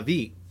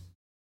Navi.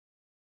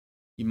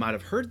 You might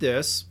have heard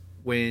this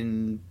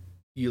when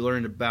you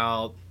learned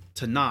about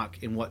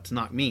Tanakh and what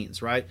Tanakh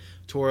means, right?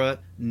 Torah,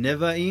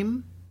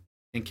 Nevi'im,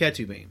 and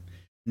Ketuvim.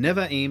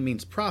 Nevi'im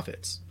means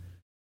prophets.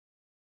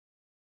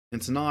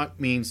 And Tanakh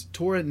means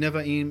Torah,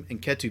 Nevi'im,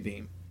 and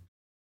Ketuvim,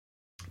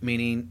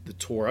 meaning the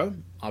Torah,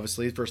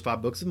 obviously the first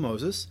 5 books of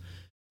Moses,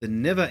 the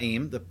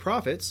Nevi'im, the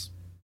prophets,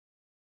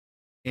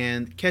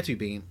 and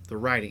Ketubim, the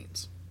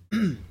writings.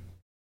 And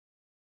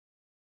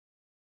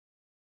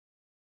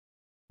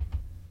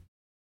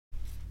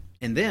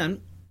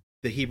then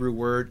the Hebrew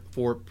word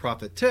for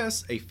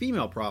prophetess, a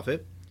female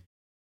prophet,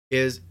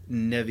 is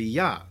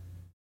Neviah.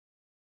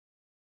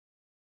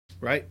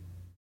 Right?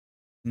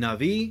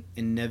 Navi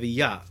and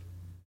Neviah.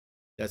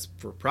 That's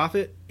for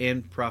prophet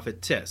and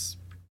prophetess.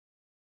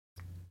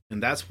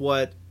 And that's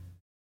what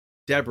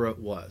Deborah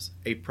was,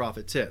 a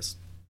prophetess.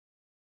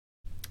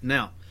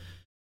 Now,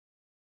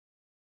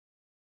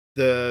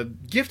 the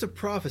gift of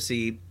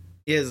prophecy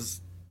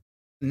is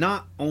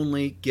not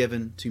only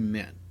given to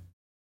men.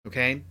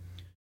 Okay?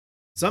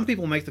 Some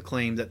people make the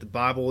claim that the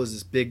Bible is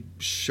this big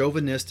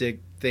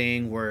chauvinistic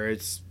thing where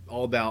it's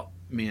all about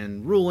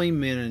men ruling,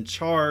 men in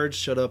charge,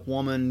 shut up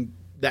woman,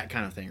 that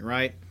kind of thing,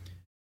 right?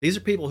 These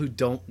are people who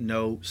don't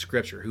know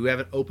Scripture, who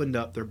haven't opened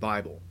up their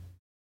Bible.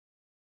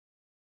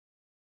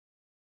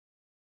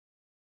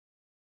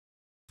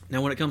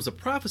 Now, when it comes to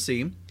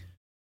prophecy,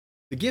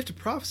 the gift of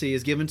prophecy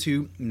is given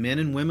to men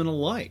and women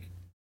alike.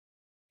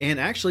 And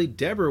actually,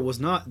 Deborah was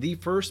not the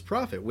first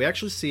prophet. We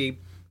actually see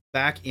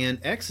back in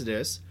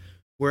Exodus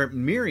where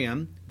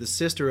Miriam, the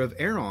sister of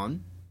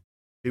Aaron,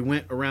 who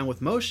went around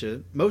with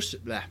Moshe,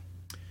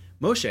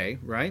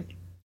 right?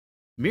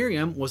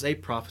 Miriam was a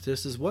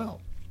prophetess as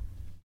well.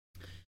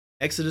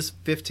 Exodus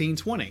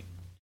 15:20.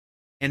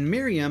 And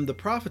Miriam, the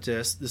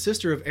prophetess, the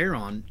sister of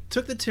Aaron,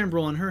 took the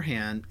timbrel in her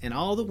hand, and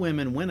all the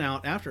women went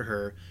out after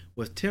her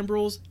with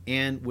timbrels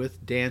and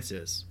with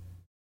dances.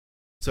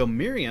 So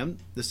Miriam,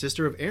 the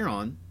sister of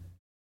Aaron,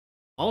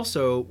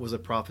 also was a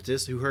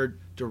prophetess who heard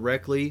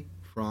directly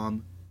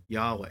from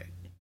Yahweh.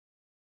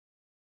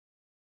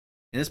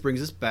 And this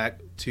brings us back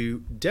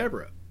to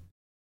Deborah.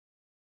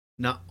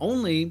 Not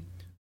only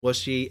was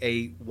she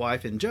a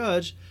wife and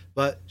judge,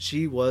 but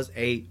she was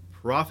a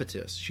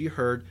prophetess. She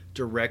heard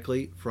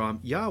directly from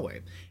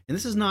Yahweh. And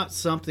this is not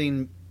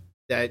something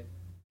that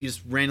you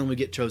just randomly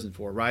get chosen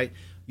for, right?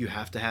 You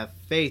have to have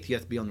faith. You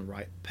have to be on the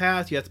right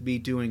path. You have to be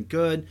doing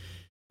good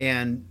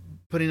and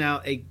putting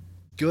out a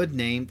good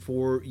name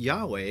for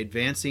Yahweh,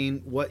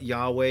 advancing what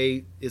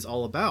Yahweh is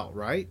all about,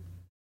 right?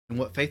 And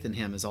what faith in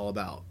him is all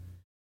about.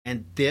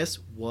 And this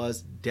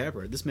was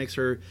Deborah. This makes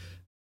her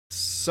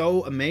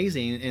so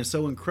amazing and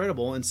so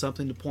incredible and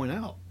something to point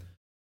out.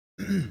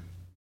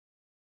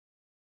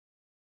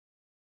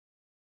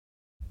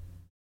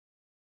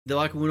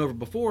 Like we went over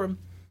before,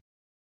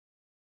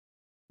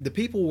 the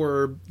people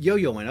were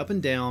yo-yoing up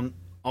and down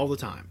all the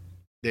time.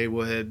 They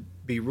would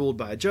be ruled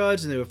by a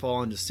judge and they would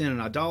fall into sin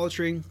and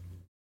idolatry.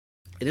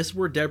 And this is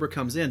where Deborah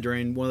comes in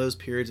during one of those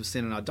periods of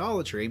sin and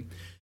idolatry.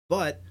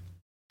 But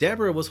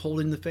Deborah was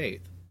holding the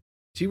faith.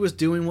 She was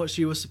doing what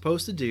she was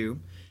supposed to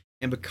do.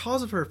 And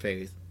because of her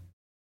faith,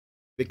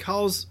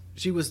 because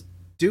she was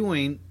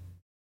doing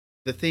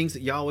the things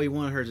that Yahweh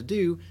wanted her to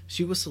do,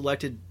 she was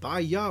selected by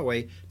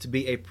Yahweh to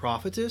be a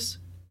prophetess,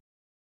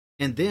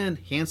 and then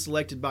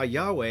hand-selected by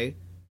Yahweh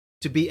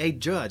to be a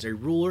judge, a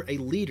ruler, a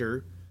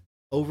leader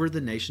over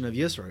the nation of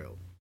Israel.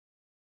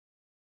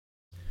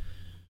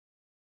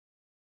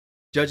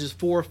 Judges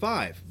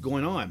 4:5,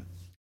 going on.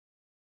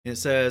 And it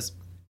says,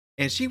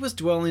 "And she was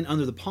dwelling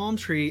under the palm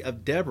tree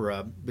of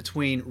Deborah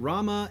between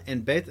Ramah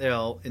and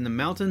Bethel in the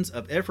mountains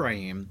of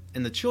Ephraim,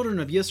 and the children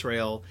of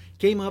Israel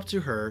came up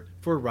to her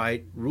for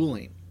right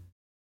ruling."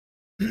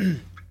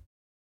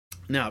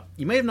 Now,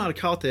 you may have not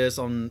caught this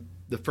on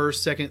the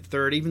first, second,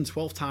 third, even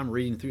 12th time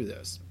reading through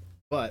this,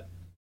 but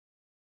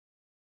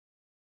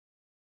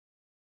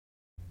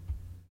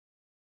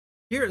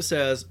here it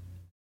says,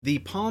 the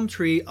palm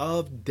tree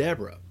of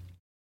Deborah.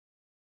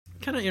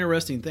 Kind of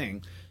interesting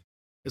thing.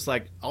 It's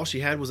like all she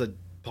had was a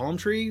palm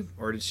tree,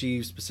 or did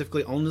she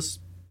specifically own this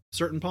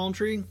certain palm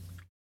tree?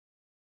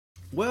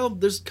 Well,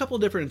 there's a couple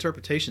of different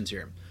interpretations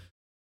here.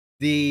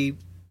 The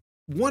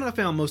one I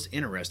found most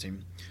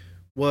interesting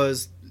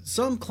was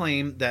some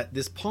claim that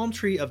this palm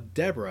tree of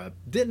Deborah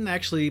didn't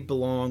actually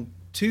belong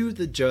to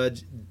the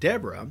judge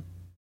Deborah,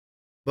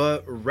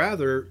 but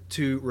rather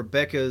to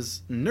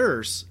Rebecca's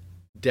nurse,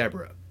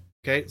 Deborah.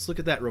 Okay, let's look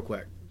at that real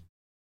quick.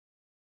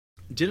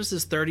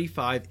 Genesis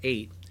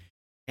 35:8.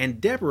 "And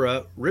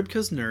Deborah,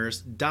 Ribkah's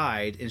nurse,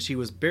 died, and she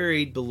was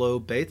buried below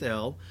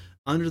Bethel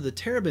under the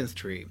terebinth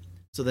tree.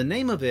 So the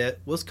name of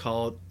it was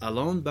called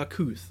Alon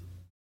Bakuth."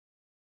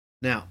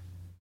 Now,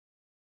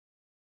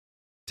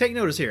 take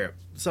notice here,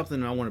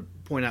 something I want to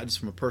point out just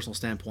from a personal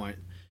standpoint,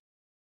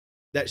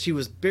 that she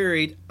was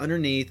buried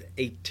underneath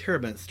a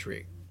terebinth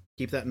tree.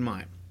 Keep that in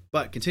mind.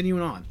 But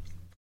continuing on,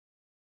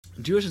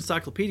 Jewish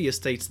Encyclopedia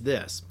states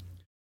this: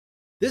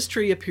 "This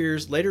tree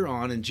appears later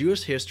on in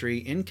Jewish history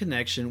in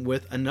connection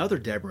with another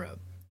Deborah.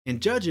 In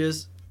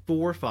Judges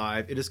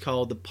 4:5, it is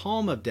called the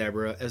Palm of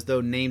Deborah, as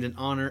though named in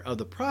honor of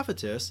the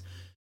prophetess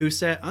who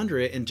sat under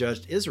it and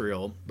judged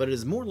Israel, but it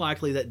is more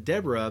likely that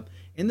Deborah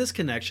in this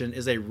connection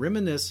is a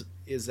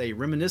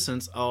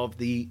reminiscence of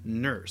the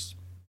nurse."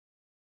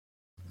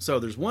 So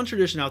there's one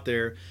tradition out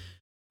there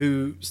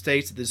who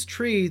states that this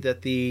tree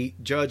that the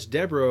judge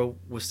Deborah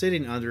was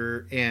sitting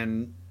under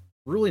and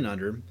ruling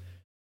under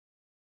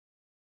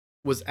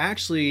was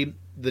actually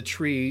the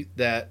tree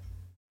that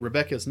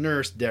Rebecca's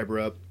nurse,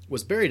 Deborah,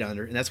 was buried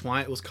under, and that's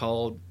why it was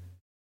called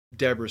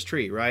Deborah's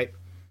tree, right?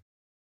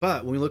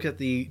 But when we look at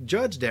the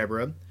judge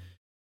Deborah,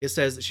 it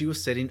says that she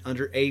was sitting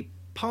under a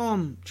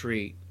palm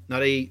tree,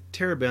 not a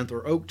terebinth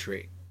or oak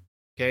tree.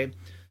 Okay?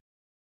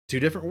 Two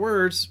different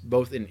words,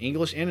 both in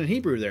English and in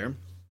Hebrew there.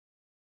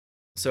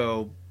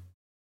 So,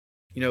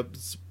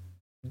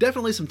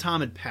 definitely some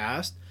time had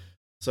passed.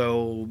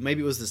 So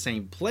maybe it was the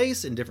same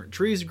place and different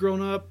trees had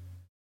grown up.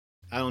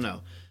 I don't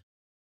know.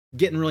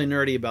 Getting really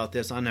nerdy about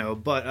this, I know,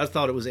 but I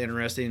thought it was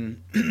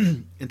interesting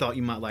and thought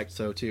you might like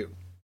so too.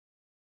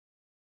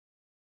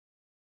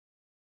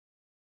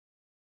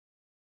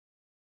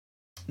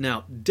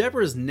 Now,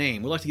 Deborah's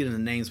name, we like to get into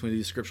names when we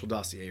do Scriptural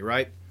Dossier,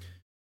 right?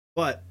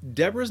 But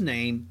Deborah's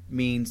name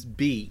means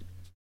bee,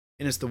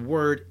 and it's the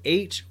word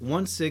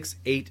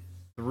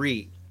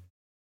H1683.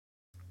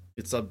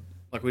 It's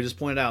like we just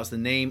pointed out, it's the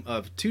name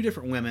of two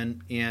different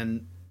women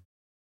in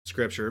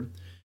Scripture,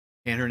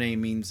 and her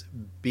name means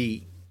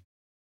bee.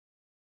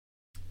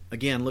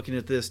 Again, looking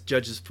at this,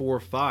 Judges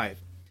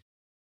 4:5.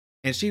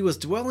 "And she was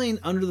dwelling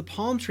under the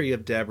palm tree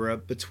of Deborah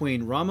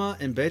between Ramah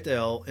and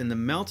Bethel in the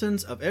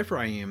mountains of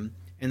Ephraim,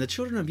 and the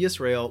children of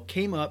Israel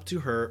came up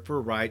to her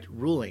for right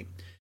ruling."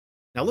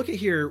 Now look at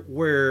here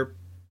where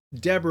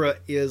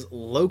Deborah is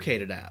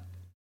located at.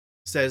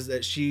 It says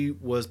that she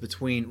was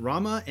between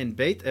Ramah and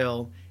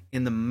Bethel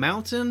in the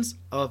mountains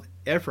of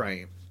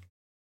Ephraim.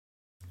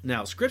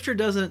 Now, Scripture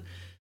doesn't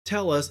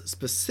tell us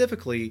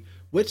specifically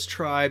which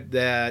tribe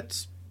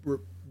that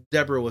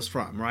Deborah was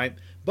from, right?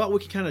 But we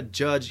can kind of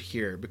judge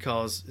here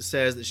because it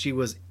says that she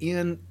was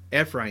in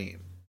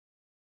Ephraim.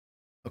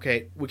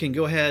 Okay, we can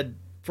go ahead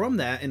from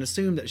that and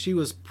assume that she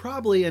was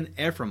probably an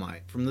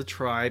Ephraimite from the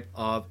tribe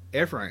of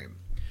Ephraim.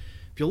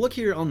 If you look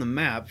here on the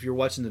map, if you're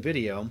watching the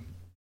video,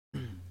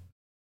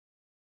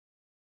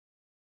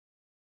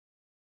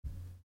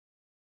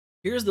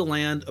 Here's the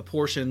land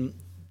apportioned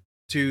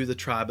to the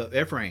tribe of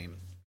Ephraim.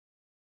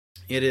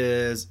 It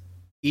is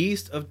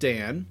east of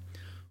Dan,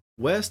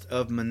 west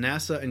of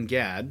Manasseh and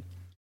Gad,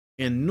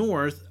 and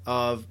north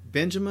of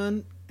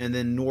Benjamin, and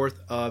then north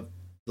of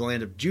the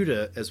land of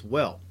Judah as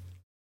well.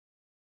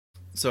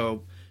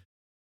 So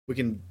we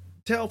can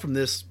tell from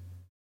this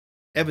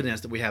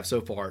evidence that we have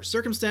so far,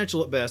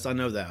 circumstantial at best, I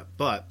know that,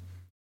 but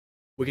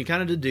we can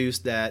kind of deduce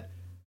that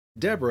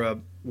Deborah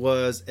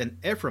was an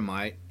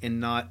Ephraimite and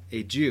not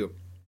a Jew.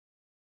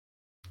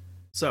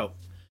 So,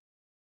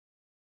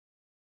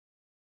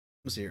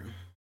 let's see here.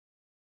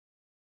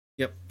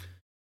 Yep.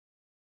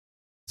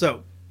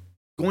 So,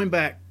 going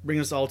back,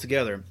 bringing us all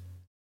together,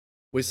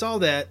 we saw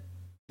that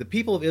the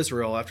people of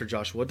Israel, after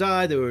Joshua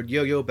died, they would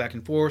yo-yo back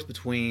and forth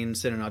between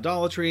sin and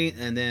idolatry,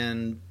 and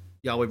then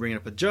Yahweh bringing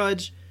up a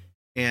judge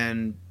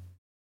and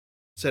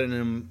setting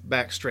them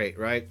back straight,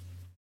 right?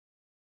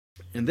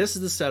 And this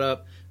is the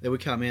setup that we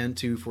come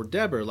into for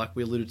Deborah, like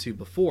we alluded to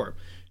before.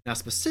 Now,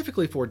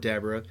 specifically for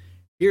Deborah,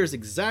 here's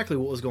exactly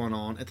what was going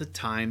on at the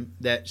time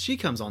that she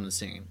comes on the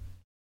scene.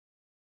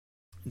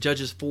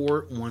 Judges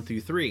 4,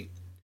 1-3.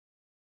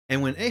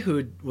 And when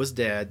Ehud was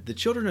dead, the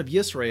children of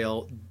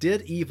Israel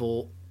did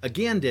evil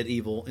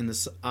in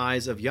the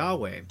eyes of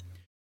Yahweh.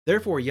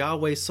 Therefore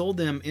Yahweh sold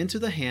them into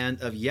the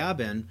hand of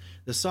Jabin,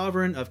 the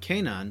sovereign of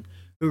Canaan,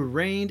 who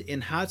reigned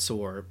in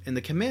Hatzor, and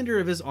the commander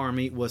of his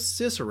army was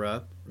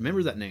Sisera,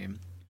 remember that name,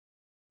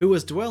 who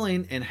was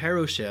dwelling in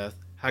Harosheth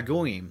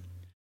Hagoyim.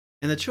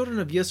 And the children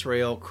of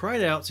Israel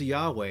cried out to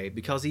Yahweh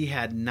because he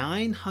had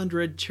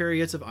 900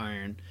 chariots of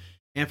iron,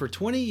 and for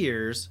 20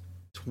 years,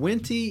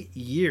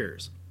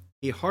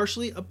 he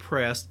harshly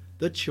oppressed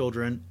the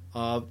children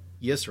of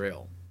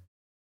Israel.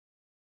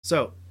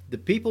 So, the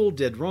people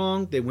did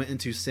wrong, they went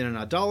into sin and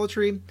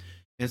idolatry,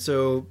 and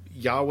so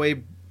Yahweh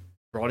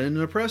brought in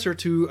an oppressor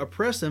to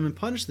oppress them and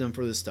punish them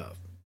for this stuff,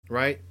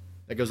 right?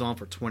 That goes on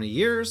for 20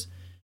 years,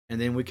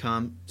 and then we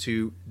come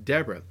to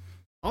Deborah.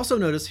 Also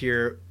notice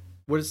here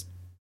what it's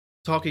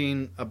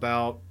talking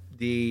about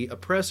the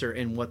oppressor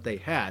and what they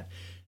had.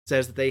 It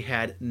says that they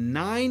had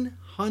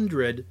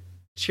 900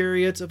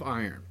 chariots of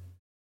iron.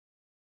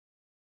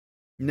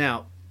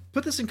 Now,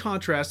 put this in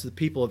contrast to the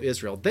people of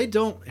Israel. They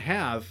don't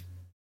have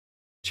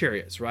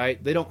chariots,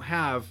 right? They don't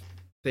have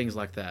things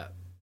like that.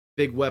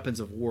 Big weapons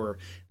of war.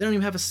 They don't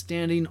even have a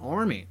standing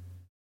army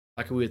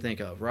like we would think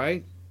of,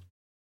 right?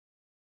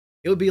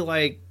 It would be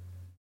like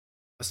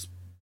an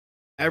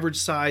average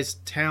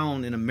sized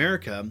town in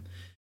America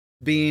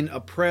being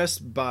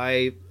oppressed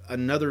by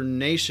another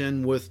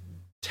nation with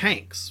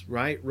tanks,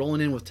 right?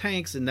 Rolling in with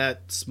tanks, and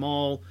that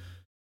small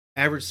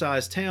average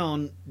sized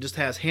town just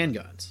has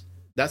handguns.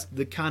 That's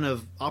the kind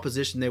of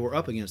opposition they were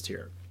up against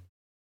here.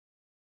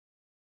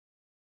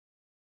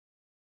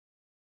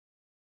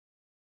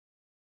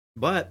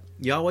 But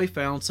Yahweh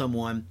found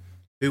someone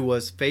who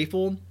was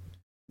faithful,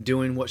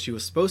 doing what she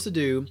was supposed to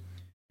do,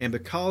 and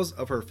because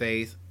of her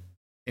faith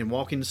and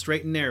walking the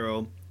straight and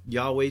narrow,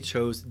 Yahweh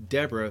chose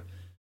Deborah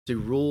to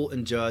rule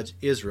and judge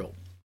Israel.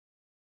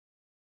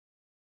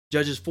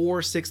 Judges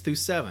 4,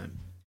 6-7.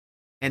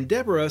 And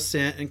Deborah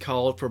sent and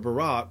called for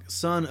Barak,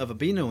 son of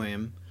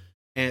Abinoam,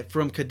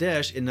 from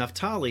Kadesh in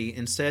Naphtali,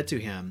 and said to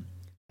him,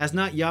 Has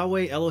not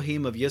Yahweh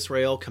Elohim of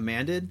Israel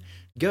commanded?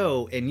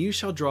 Go, and you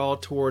shall draw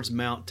towards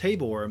Mount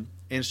Tabor,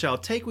 and shall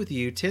take with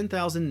you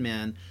 10,000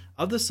 men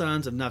of the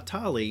sons of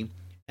Naphtali,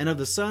 and of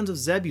the sons of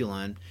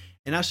Zebulun,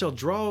 and I shall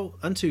draw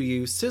unto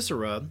you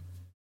Sisera,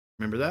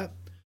 remember that?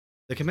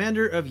 The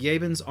commander of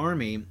Jabin's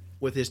army,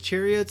 with his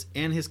chariots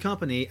and his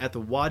company at the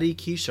Wadi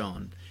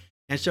Kishon,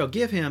 and shall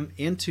give him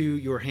into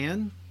your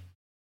hand.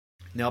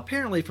 Now,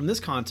 apparently, from this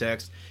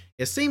context,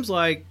 it seems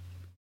like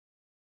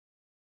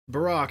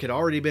Barak had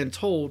already been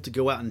told to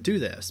go out and do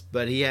this,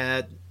 but he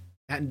hadn't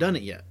done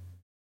it yet.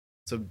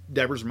 So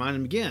Deborah's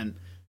reminding him again,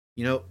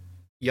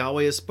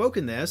 Yahweh has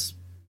spoken this.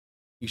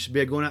 You should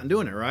be going out and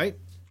doing it, right?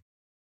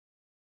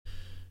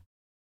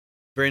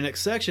 Very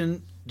next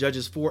section,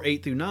 Judges 4,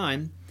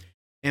 8-9.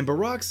 And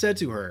Barak said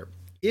to her,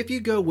 If you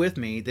go with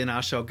me, then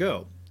I shall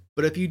go.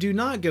 But if you do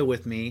not go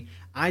with me,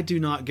 I do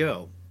not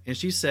go. And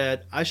she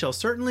said, I shall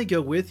certainly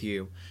go with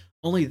you.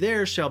 Only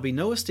there shall be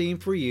no esteem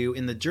for you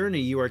in the journey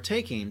you are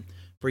taking,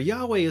 for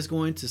Yahweh is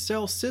going to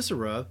sell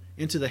Sisera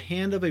into the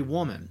hand of a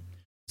woman.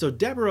 So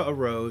Deborah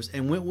arose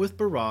and went with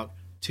Barak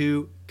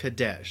to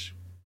Kadesh.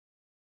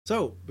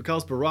 So,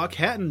 because Barak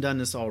hadn't done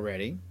this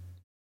already,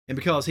 and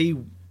because he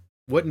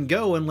wouldn't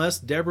go unless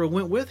Deborah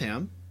went with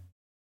him,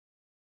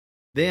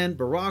 then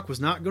Barak was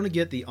not going to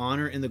get the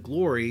honor and the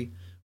glory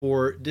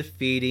for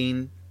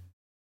defeating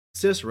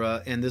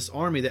Sisera and this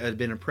army that had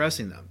been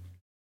oppressing them.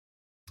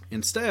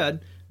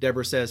 Instead,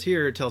 Deborah says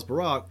here, it tells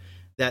Barak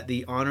that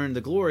the honor and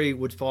the glory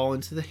would fall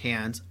into the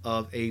hands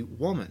of a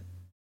woman,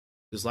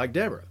 just like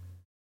Deborah.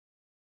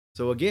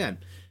 So again,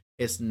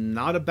 it's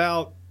not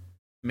about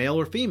male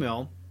or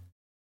female.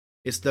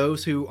 It's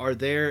those who are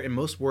there and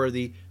most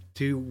worthy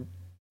to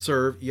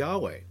serve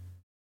Yahweh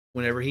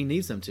whenever he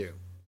needs them to.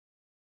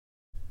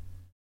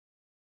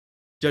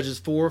 Judges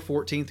 4,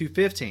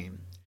 14-15.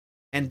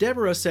 And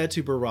Deborah said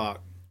to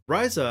Barak,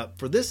 Rise up,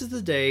 for this is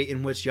the day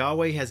in which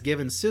Yahweh has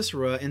given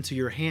Sisera into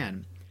your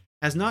hand.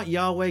 Has not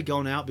Yahweh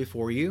gone out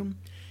before you?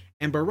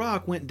 And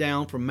Barak went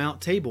down from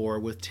Mount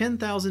Tabor with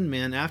 10,000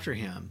 men after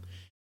him.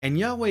 And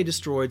Yahweh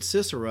destroyed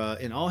Sisera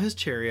and all his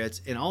chariots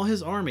and all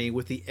his army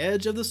with the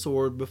edge of the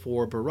sword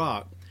before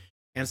Barak.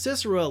 And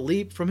Sisera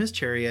leaped from his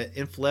chariot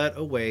and fled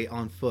away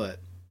on foot.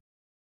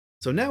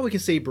 So now we can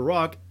see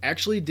Barak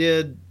actually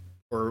did,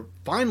 or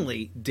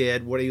finally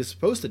did, what he was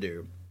supposed to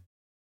do.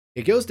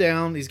 He goes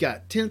down, he's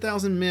got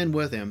 10,000 men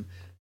with him,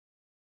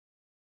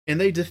 and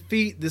they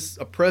defeat this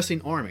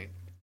oppressing army.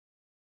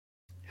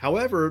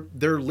 However,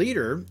 their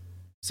leader,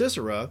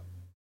 Sisera,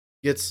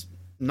 gets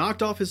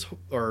knocked off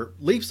or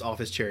leaps off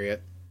his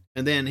chariot,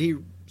 and then he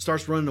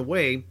starts running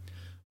away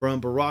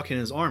from Barak and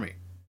his army,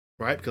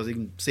 right? Because he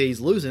can see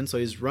he's losing, so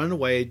he's running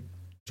away,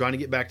 trying to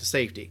get back to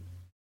safety.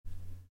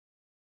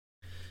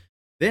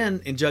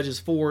 Then, in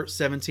Judges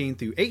 4:17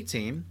 through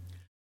 18,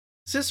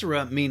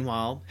 Sisera,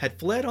 meanwhile, had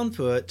fled on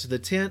foot to the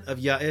tent of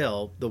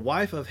Jael, the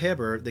wife of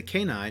Heber the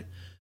Canaanite,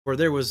 for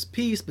there was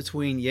peace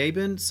between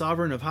Jabin,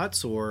 sovereign of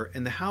Hatzor,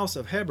 and the house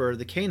of Heber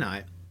the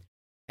Canaanite.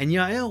 And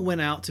Jael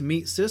went out to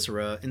meet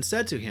Sisera, and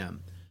said to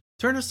him,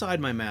 Turn aside,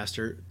 my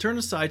master, turn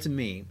aside to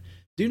me.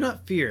 Do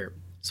not fear.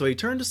 So he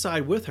turned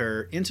aside with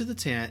her into the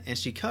tent, and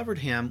she covered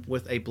him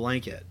with a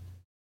blanket.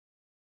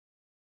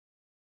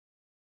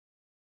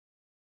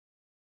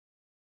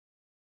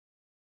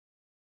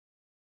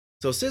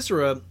 So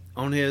Sisera,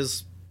 on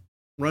his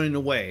running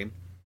away,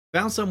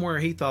 found somewhere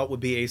he thought would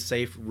be a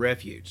safe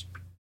refuge.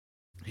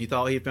 He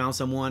thought he had found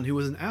someone who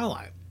was an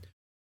ally.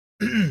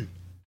 And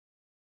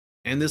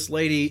this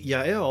lady,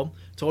 Jael,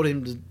 told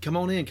him to come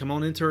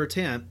on into her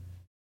tent.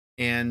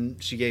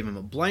 And she gave him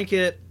a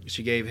blanket.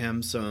 She gave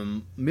him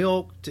some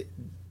milk to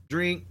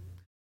drink,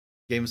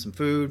 gave him some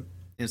food.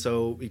 And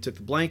so he took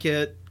the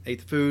blanket, ate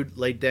the food,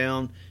 laid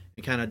down,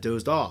 and kind of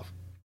dozed off.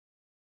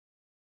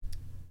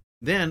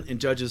 Then in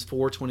Judges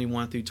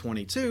 4:21 through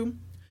 22,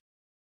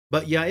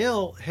 but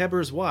Jael,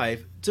 Heber's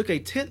wife, took a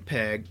tent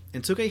peg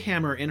and took a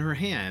hammer in her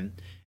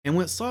hand and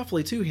went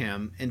softly to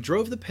him and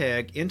drove the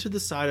peg into the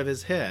side of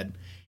his head,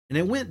 and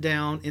it went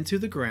down into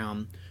the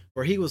ground,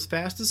 for he was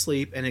fast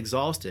asleep and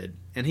exhausted,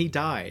 and he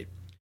died.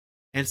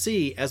 And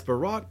see, as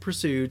Barak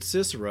pursued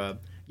Sisera,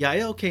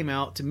 Jael came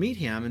out to meet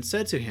him and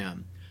said to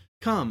him,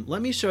 Come,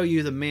 let me show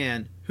you the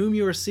man whom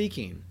you are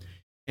seeking.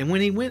 And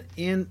when he went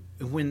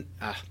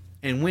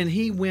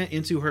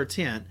into her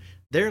tent,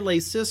 there lay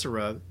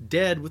Sisera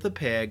dead with a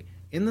peg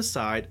in the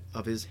side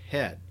of his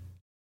head.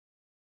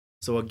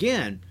 So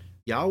again,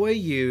 Yahweh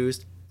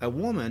used a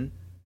woman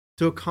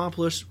to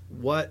accomplish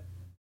what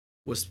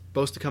was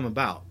supposed to come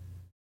about.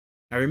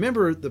 Now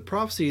remember the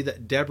prophecy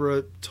that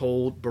Deborah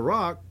told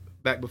Barak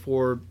back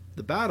before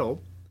the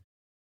battle.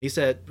 She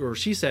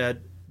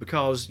said,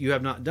 because you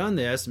have not done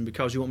this and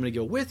because you want me to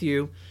go with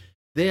you,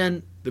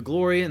 then the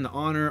glory and the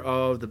honor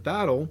of the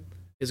battle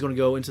is going to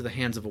go into the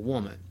hands of a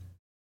woman.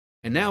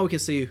 And now we can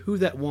see who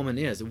that woman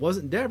is. It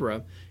wasn't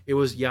Deborah, it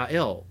was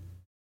Jael,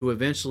 who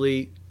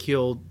eventually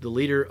killed the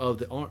leader of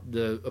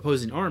the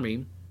opposing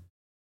army.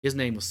 His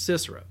name was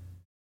Sisera.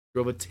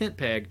 Drove a tent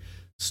peg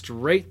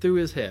straight through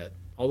his head,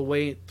 all the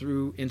way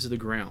through into the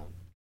ground.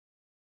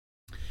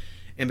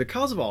 And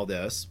because of all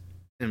this,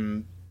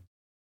 and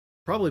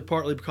probably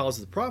partly because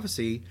of the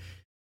prophecy,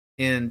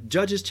 in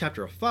Judges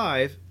chapter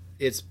 5,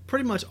 it's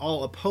pretty much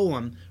all a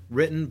poem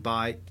written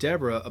by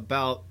Deborah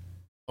about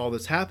all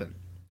that's happened.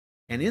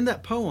 And in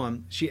that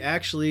poem, she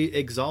actually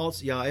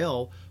exalts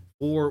Jael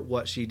for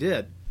what she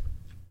did.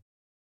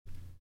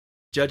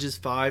 Judges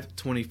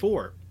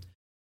 5:24.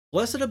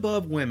 Blessed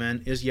above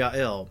women is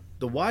Jael,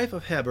 the wife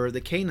of Heber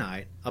the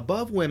Canaanite.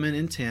 Above women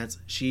in tents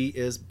she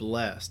is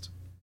blessed.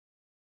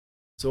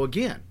 So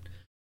again,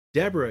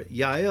 Deborah,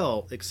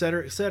 Jael,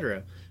 etc.,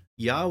 etc.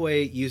 Yahweh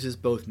uses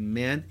both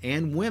men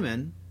and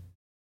women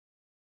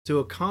to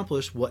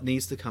accomplish what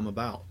needs to come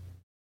about.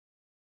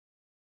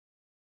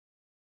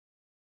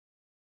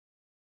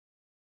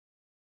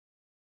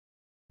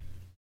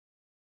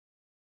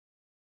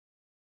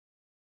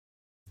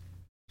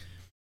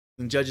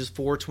 In Judges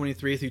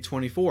 4:23 through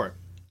 24.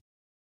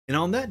 And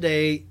on that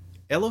day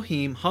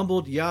Elohim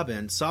humbled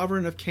Jabin,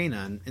 sovereign of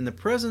Canaan, in the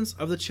presence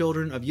of the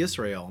children of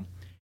Israel.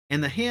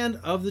 And the hand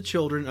of the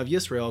children of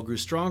Israel grew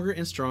stronger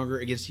and stronger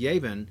against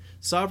Jabin,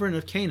 sovereign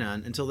of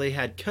Canaan, until they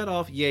had cut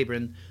off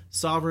Jabin,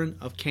 sovereign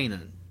of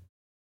Canaan.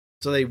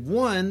 So they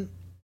won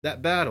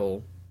that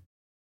battle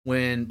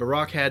when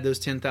Barak had those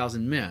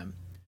 10,000 men.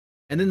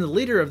 And then the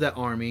leader of that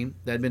army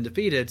that had been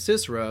defeated,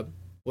 Sisera,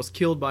 was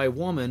killed by a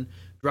woman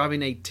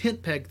driving a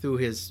tent peg through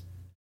his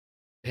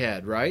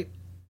head, right?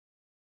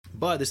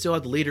 But they still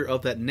had the leader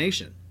of that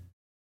nation.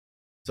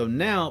 So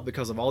now,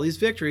 because of all these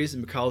victories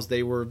and because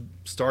they were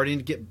starting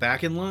to get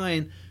back in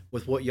line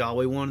with what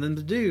Yahweh wanted them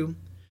to do,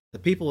 the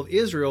people of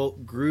Israel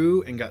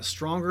grew and got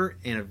stronger,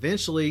 and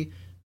eventually,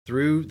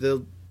 through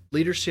the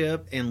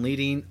leadership and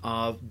leading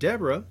of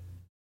Deborah,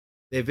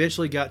 they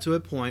eventually got to a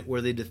point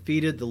where they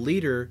defeated the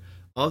leader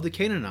of the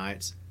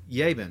Canaanites,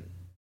 Jabin.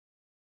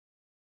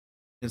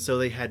 And so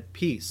they had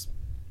peace.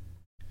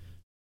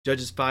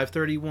 Judges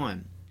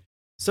 5:31.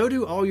 So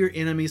do all your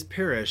enemies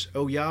perish,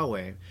 O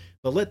Yahweh,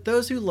 but let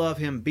those who love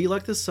him be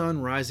like the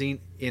sun rising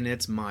in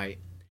its might.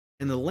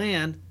 And the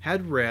land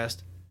had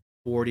rest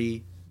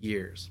 40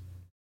 years.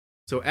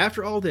 So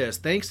after all this,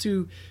 thanks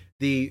to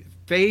the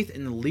faith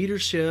and the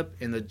leadership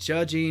and the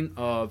judging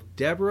of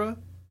Deborah,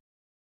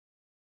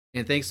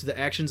 and thanks to the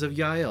actions of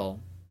Yael,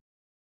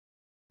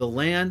 the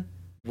land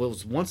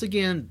was once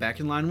again back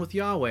in line with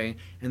Yahweh,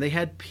 and they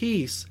had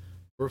peace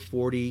for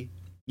 40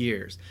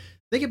 years.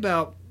 Think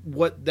about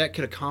what that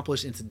could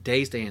accomplish in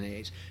today's day and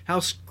age, how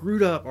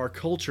screwed up our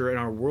culture and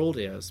our world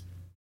is.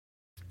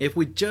 If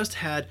we just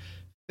had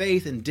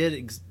faith and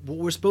did what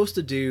we're supposed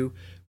to do,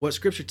 what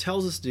Scripture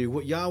tells us to do,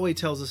 what Yahweh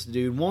tells us to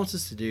do and wants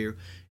us to do,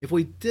 if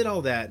we did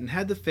all that and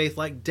had the faith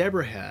like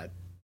Deborah had,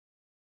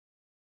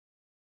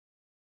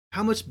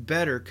 how much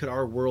better could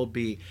our world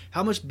be?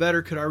 How much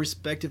better could our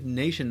respective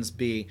nations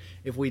be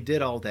if we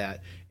did all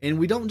that? And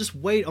we don't just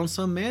wait on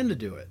some man to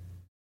do it.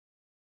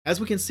 As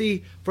we can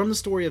see from the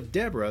story of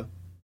Deborah,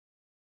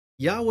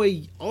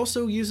 Yahweh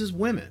also uses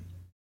women.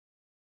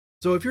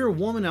 So if you're a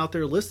woman out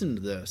there listening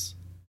to this,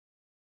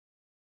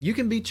 you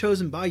can be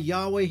chosen by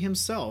Yahweh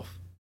himself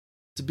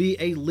to be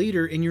a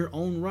leader in your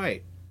own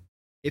right.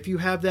 If you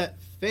have that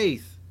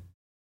faith,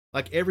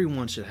 like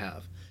everyone should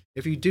have.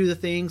 If you do the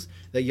things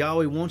that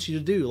Yahweh wants you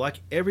to do,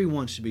 like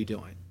everyone should be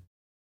doing.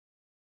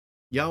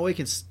 Yahweh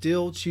can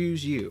still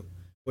choose you,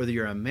 whether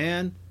you're a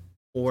man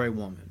or a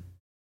woman.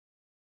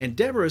 And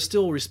Deborah is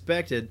still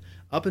respected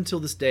up until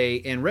this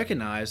day and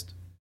recognized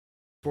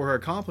for her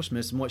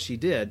accomplishments and what she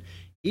did,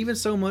 even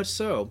so much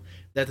so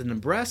that the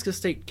Nebraska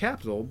state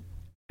capitol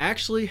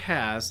actually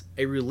has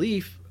a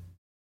relief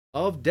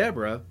of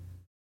Deborah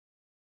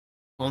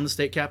on the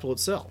state capitol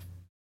itself.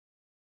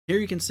 Here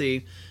you can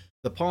see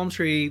the palm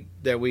tree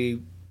that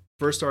we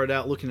first started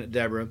out looking at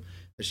Deborah,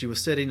 that she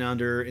was sitting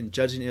under and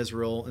judging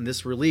Israel, and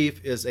this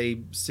relief is a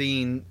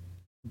scene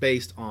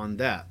based on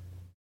that.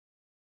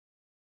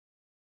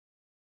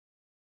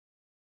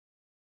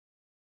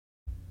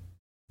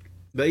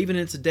 But even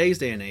in today's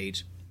day and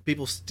age,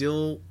 people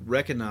still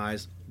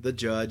recognize the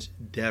judge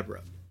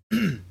Deborah.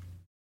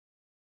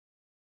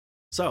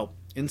 So,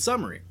 in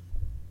summary,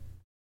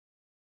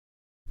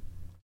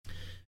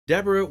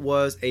 Deborah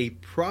was a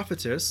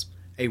prophetess,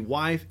 a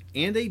wife,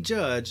 and a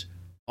judge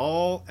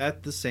all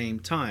at the same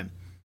time.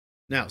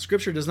 Now,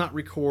 Scripture does not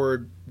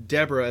record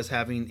Deborah as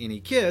having any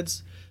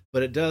kids,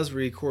 but it does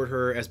record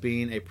her as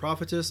being a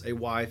prophetess, a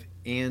wife,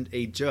 and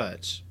a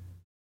judge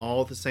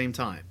all at the same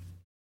time.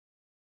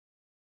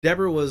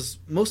 Deborah was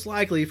most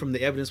likely, from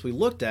the evidence we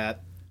looked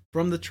at,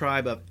 from the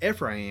tribe of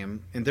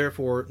Ephraim, and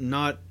therefore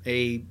not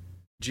a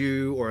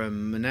Jew or a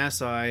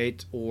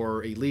Manassite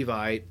or a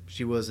Levite.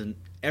 She was an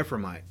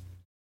Ephraimite.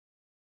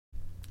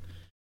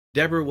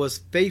 Deborah was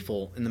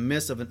faithful in the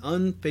midst of an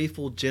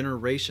unfaithful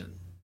generation,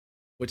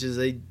 which is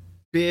a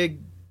big,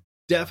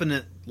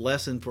 definite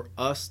lesson for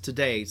us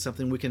today,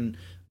 something we can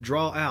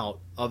draw out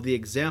of the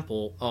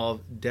example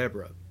of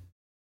Deborah.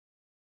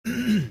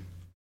 And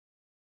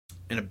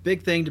a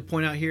big thing to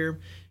point out here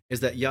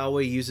is that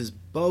Yahweh uses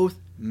both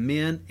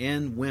men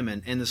and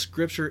women, and the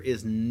Scripture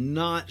is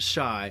not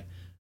shy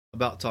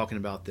about talking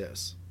about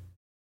this.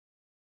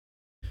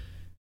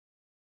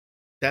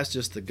 That's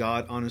just the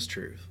God honest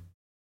truth.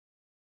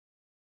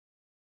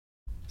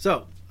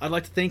 So, I'd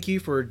like to thank you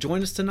for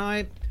joining us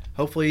tonight.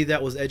 Hopefully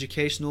that was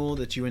educational,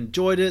 that you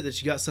enjoyed it,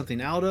 that you got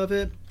something out of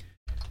it.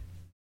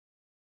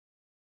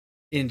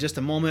 In just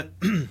a moment,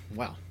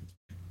 wow,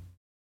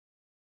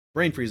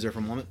 brain freeze there for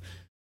a moment.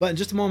 But in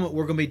just a moment,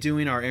 we're going to be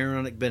doing our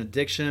Aaronic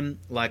benediction,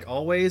 like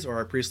always, or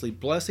our priestly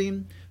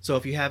blessing. So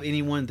if you have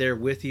anyone there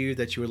with you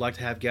that you would like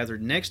to have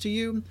gathered next to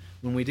you,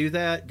 when we do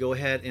that, go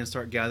ahead and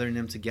start gathering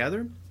them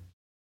together.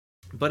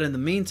 But in the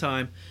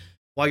meantime,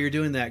 while you're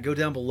doing that, go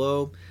down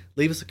below,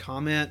 leave us a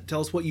comment,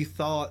 tell us what you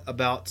thought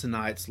about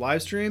tonight's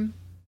live stream.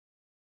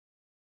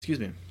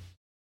 Excuse me.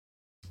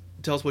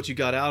 Tell us what you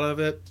got out of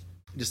it,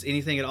 just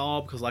anything at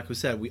all, because like we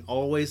said, we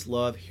always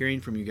love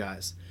hearing from you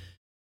guys.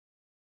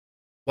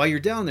 While you're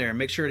down there,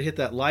 make sure to hit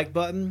that like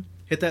button,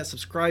 hit that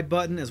subscribe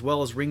button, as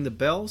well as ring the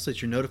bell so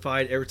that you're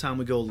notified every time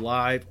we go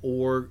live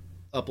or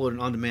upload an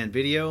on-demand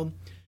video.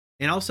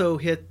 And also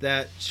hit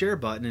that share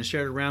button and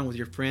share it around with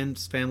your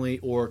friends, family,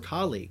 or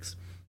colleagues.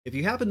 If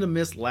you happen to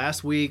miss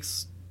last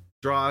week's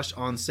Drosh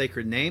on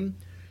Sacred Name,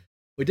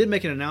 we did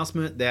make an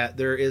announcement that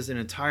there is an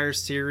entire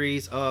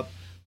series up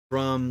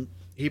from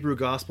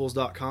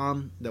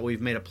HebrewGospels.com that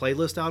we've made a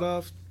playlist out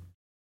of.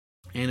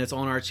 And it's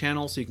on our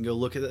channel, so you can go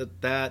look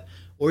at that.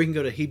 Or you can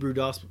go to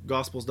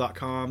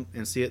HebrewGospels.com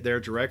and see it there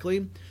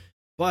directly.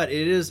 But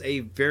it is a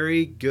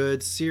very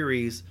good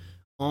series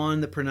on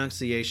the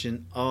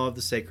pronunciation of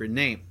the sacred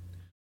name.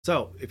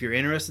 So, if you're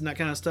interested in that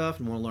kind of stuff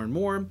and want to learn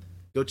more,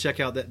 go check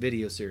out that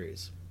video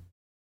series.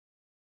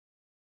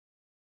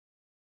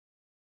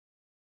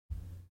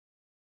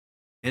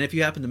 And if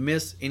you happen to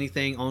miss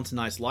anything on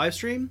tonight's live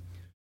stream,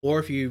 or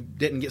if you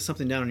didn't get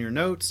something down on your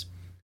notes,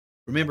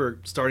 remember,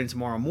 starting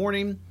tomorrow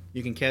morning,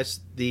 you can catch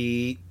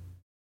the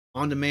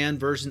on-demand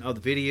version of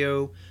the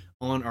video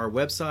on our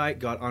website,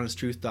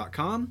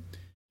 godhonesttruth.com.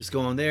 Just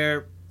go on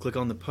there, click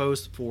on the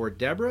post for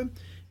Deborah, and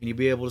you'll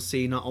be able to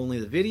see not only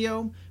the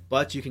video,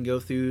 but you can go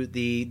through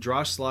the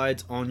Drosh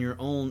slides on your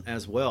own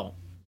as well.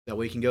 That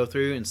way you can go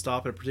through and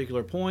stop at a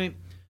particular point,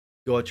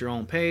 go at your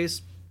own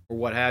pace, or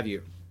what have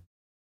you.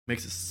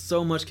 Makes it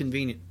so much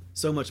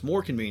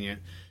more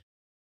convenient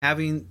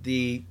having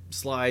the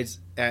slides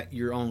at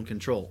your own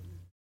control.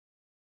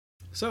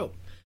 So,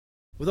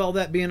 with all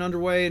that being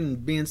underway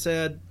and being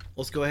said,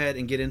 let's go ahead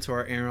and get into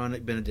our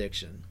Aaronic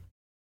benediction.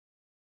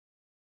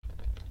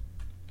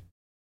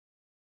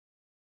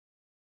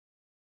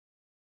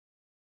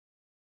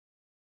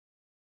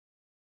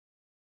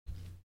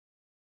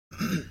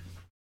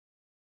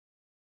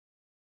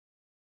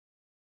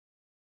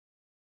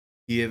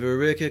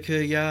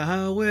 Yivarikaka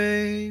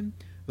Yahweh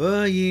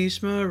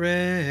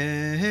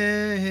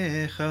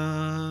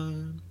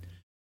v'yishmerecha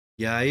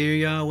Yair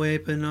Yahweh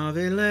panav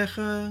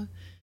elecha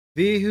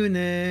v'hunecha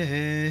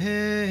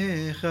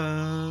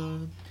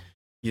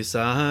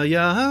Yisah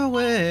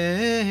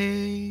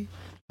Yahweh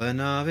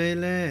panav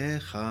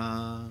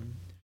elecha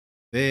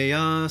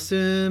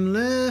v'yasim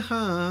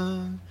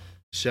lecha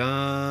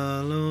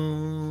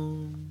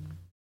shalom.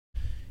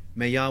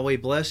 May Yahweh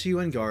bless you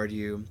and guard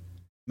you.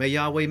 May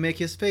Yahweh make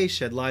his face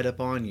shed light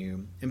upon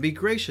you, and be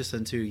gracious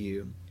unto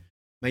you.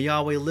 May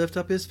Yahweh lift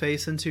up his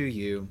face unto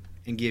you,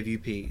 and give you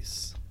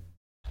peace.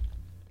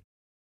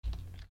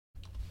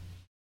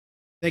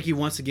 Thank you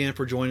once again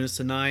for joining us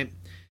tonight.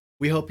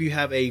 We hope you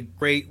have a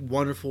great,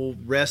 wonderful,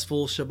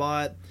 restful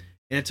Shabbat.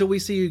 And until we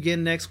see you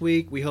again next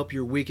week, we hope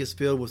your week is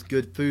filled with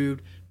good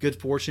food, good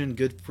fortune,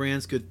 good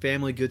friends, good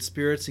family, good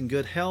spirits, and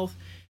good health.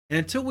 And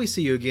until we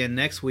see you again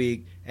next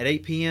week at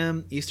 8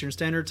 p.m. Eastern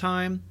Standard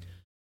Time,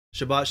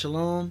 Shabbat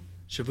Shalom,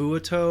 Shavua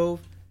Tov,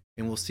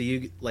 and we'll see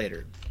you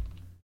later.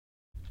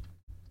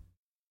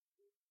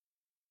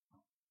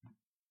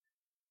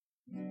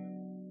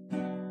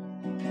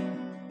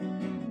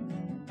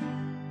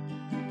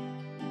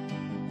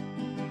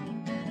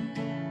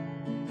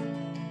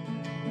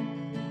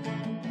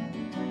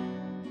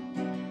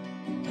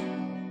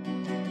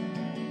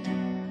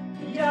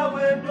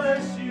 Yahweh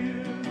bless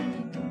you,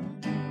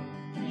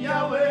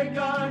 Yahweh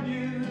guard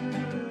you,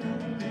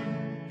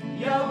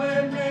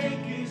 Yahweh make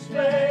his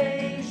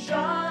face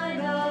shine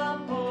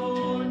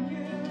upon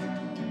you,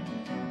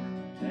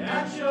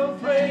 and show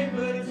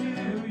favor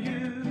to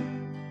you.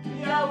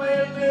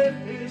 Yahweh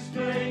lift his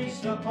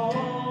face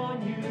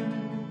upon you,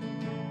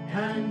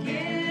 and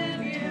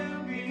give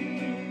you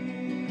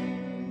peace.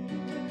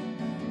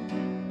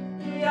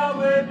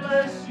 Yahweh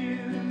bless you,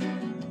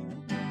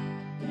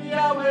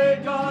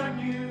 Yahweh guard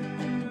you,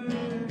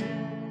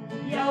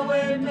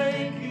 Yahweh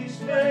make his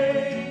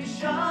face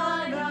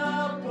shine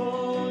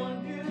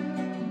upon you,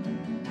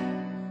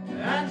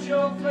 and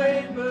show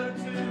favor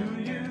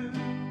to you.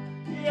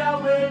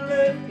 Yahweh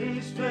lift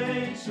his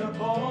face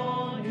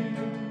upon you,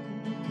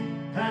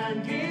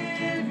 and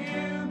give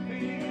you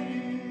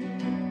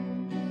peace.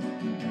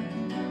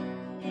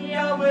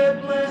 Yahweh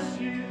bless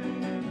you,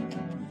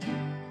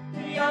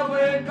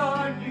 Yahweh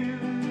guard you,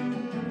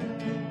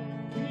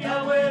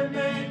 Yahweh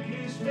make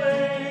his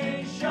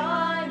face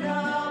shine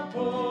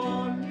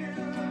upon you,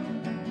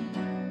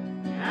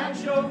 and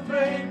show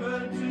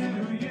favor to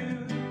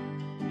you.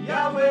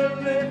 Yahweh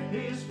lift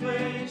his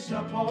face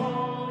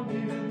upon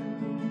you,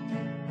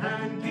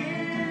 and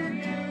give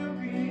you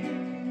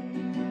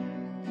peace.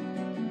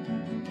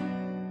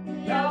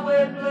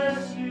 Yahweh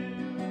bless you,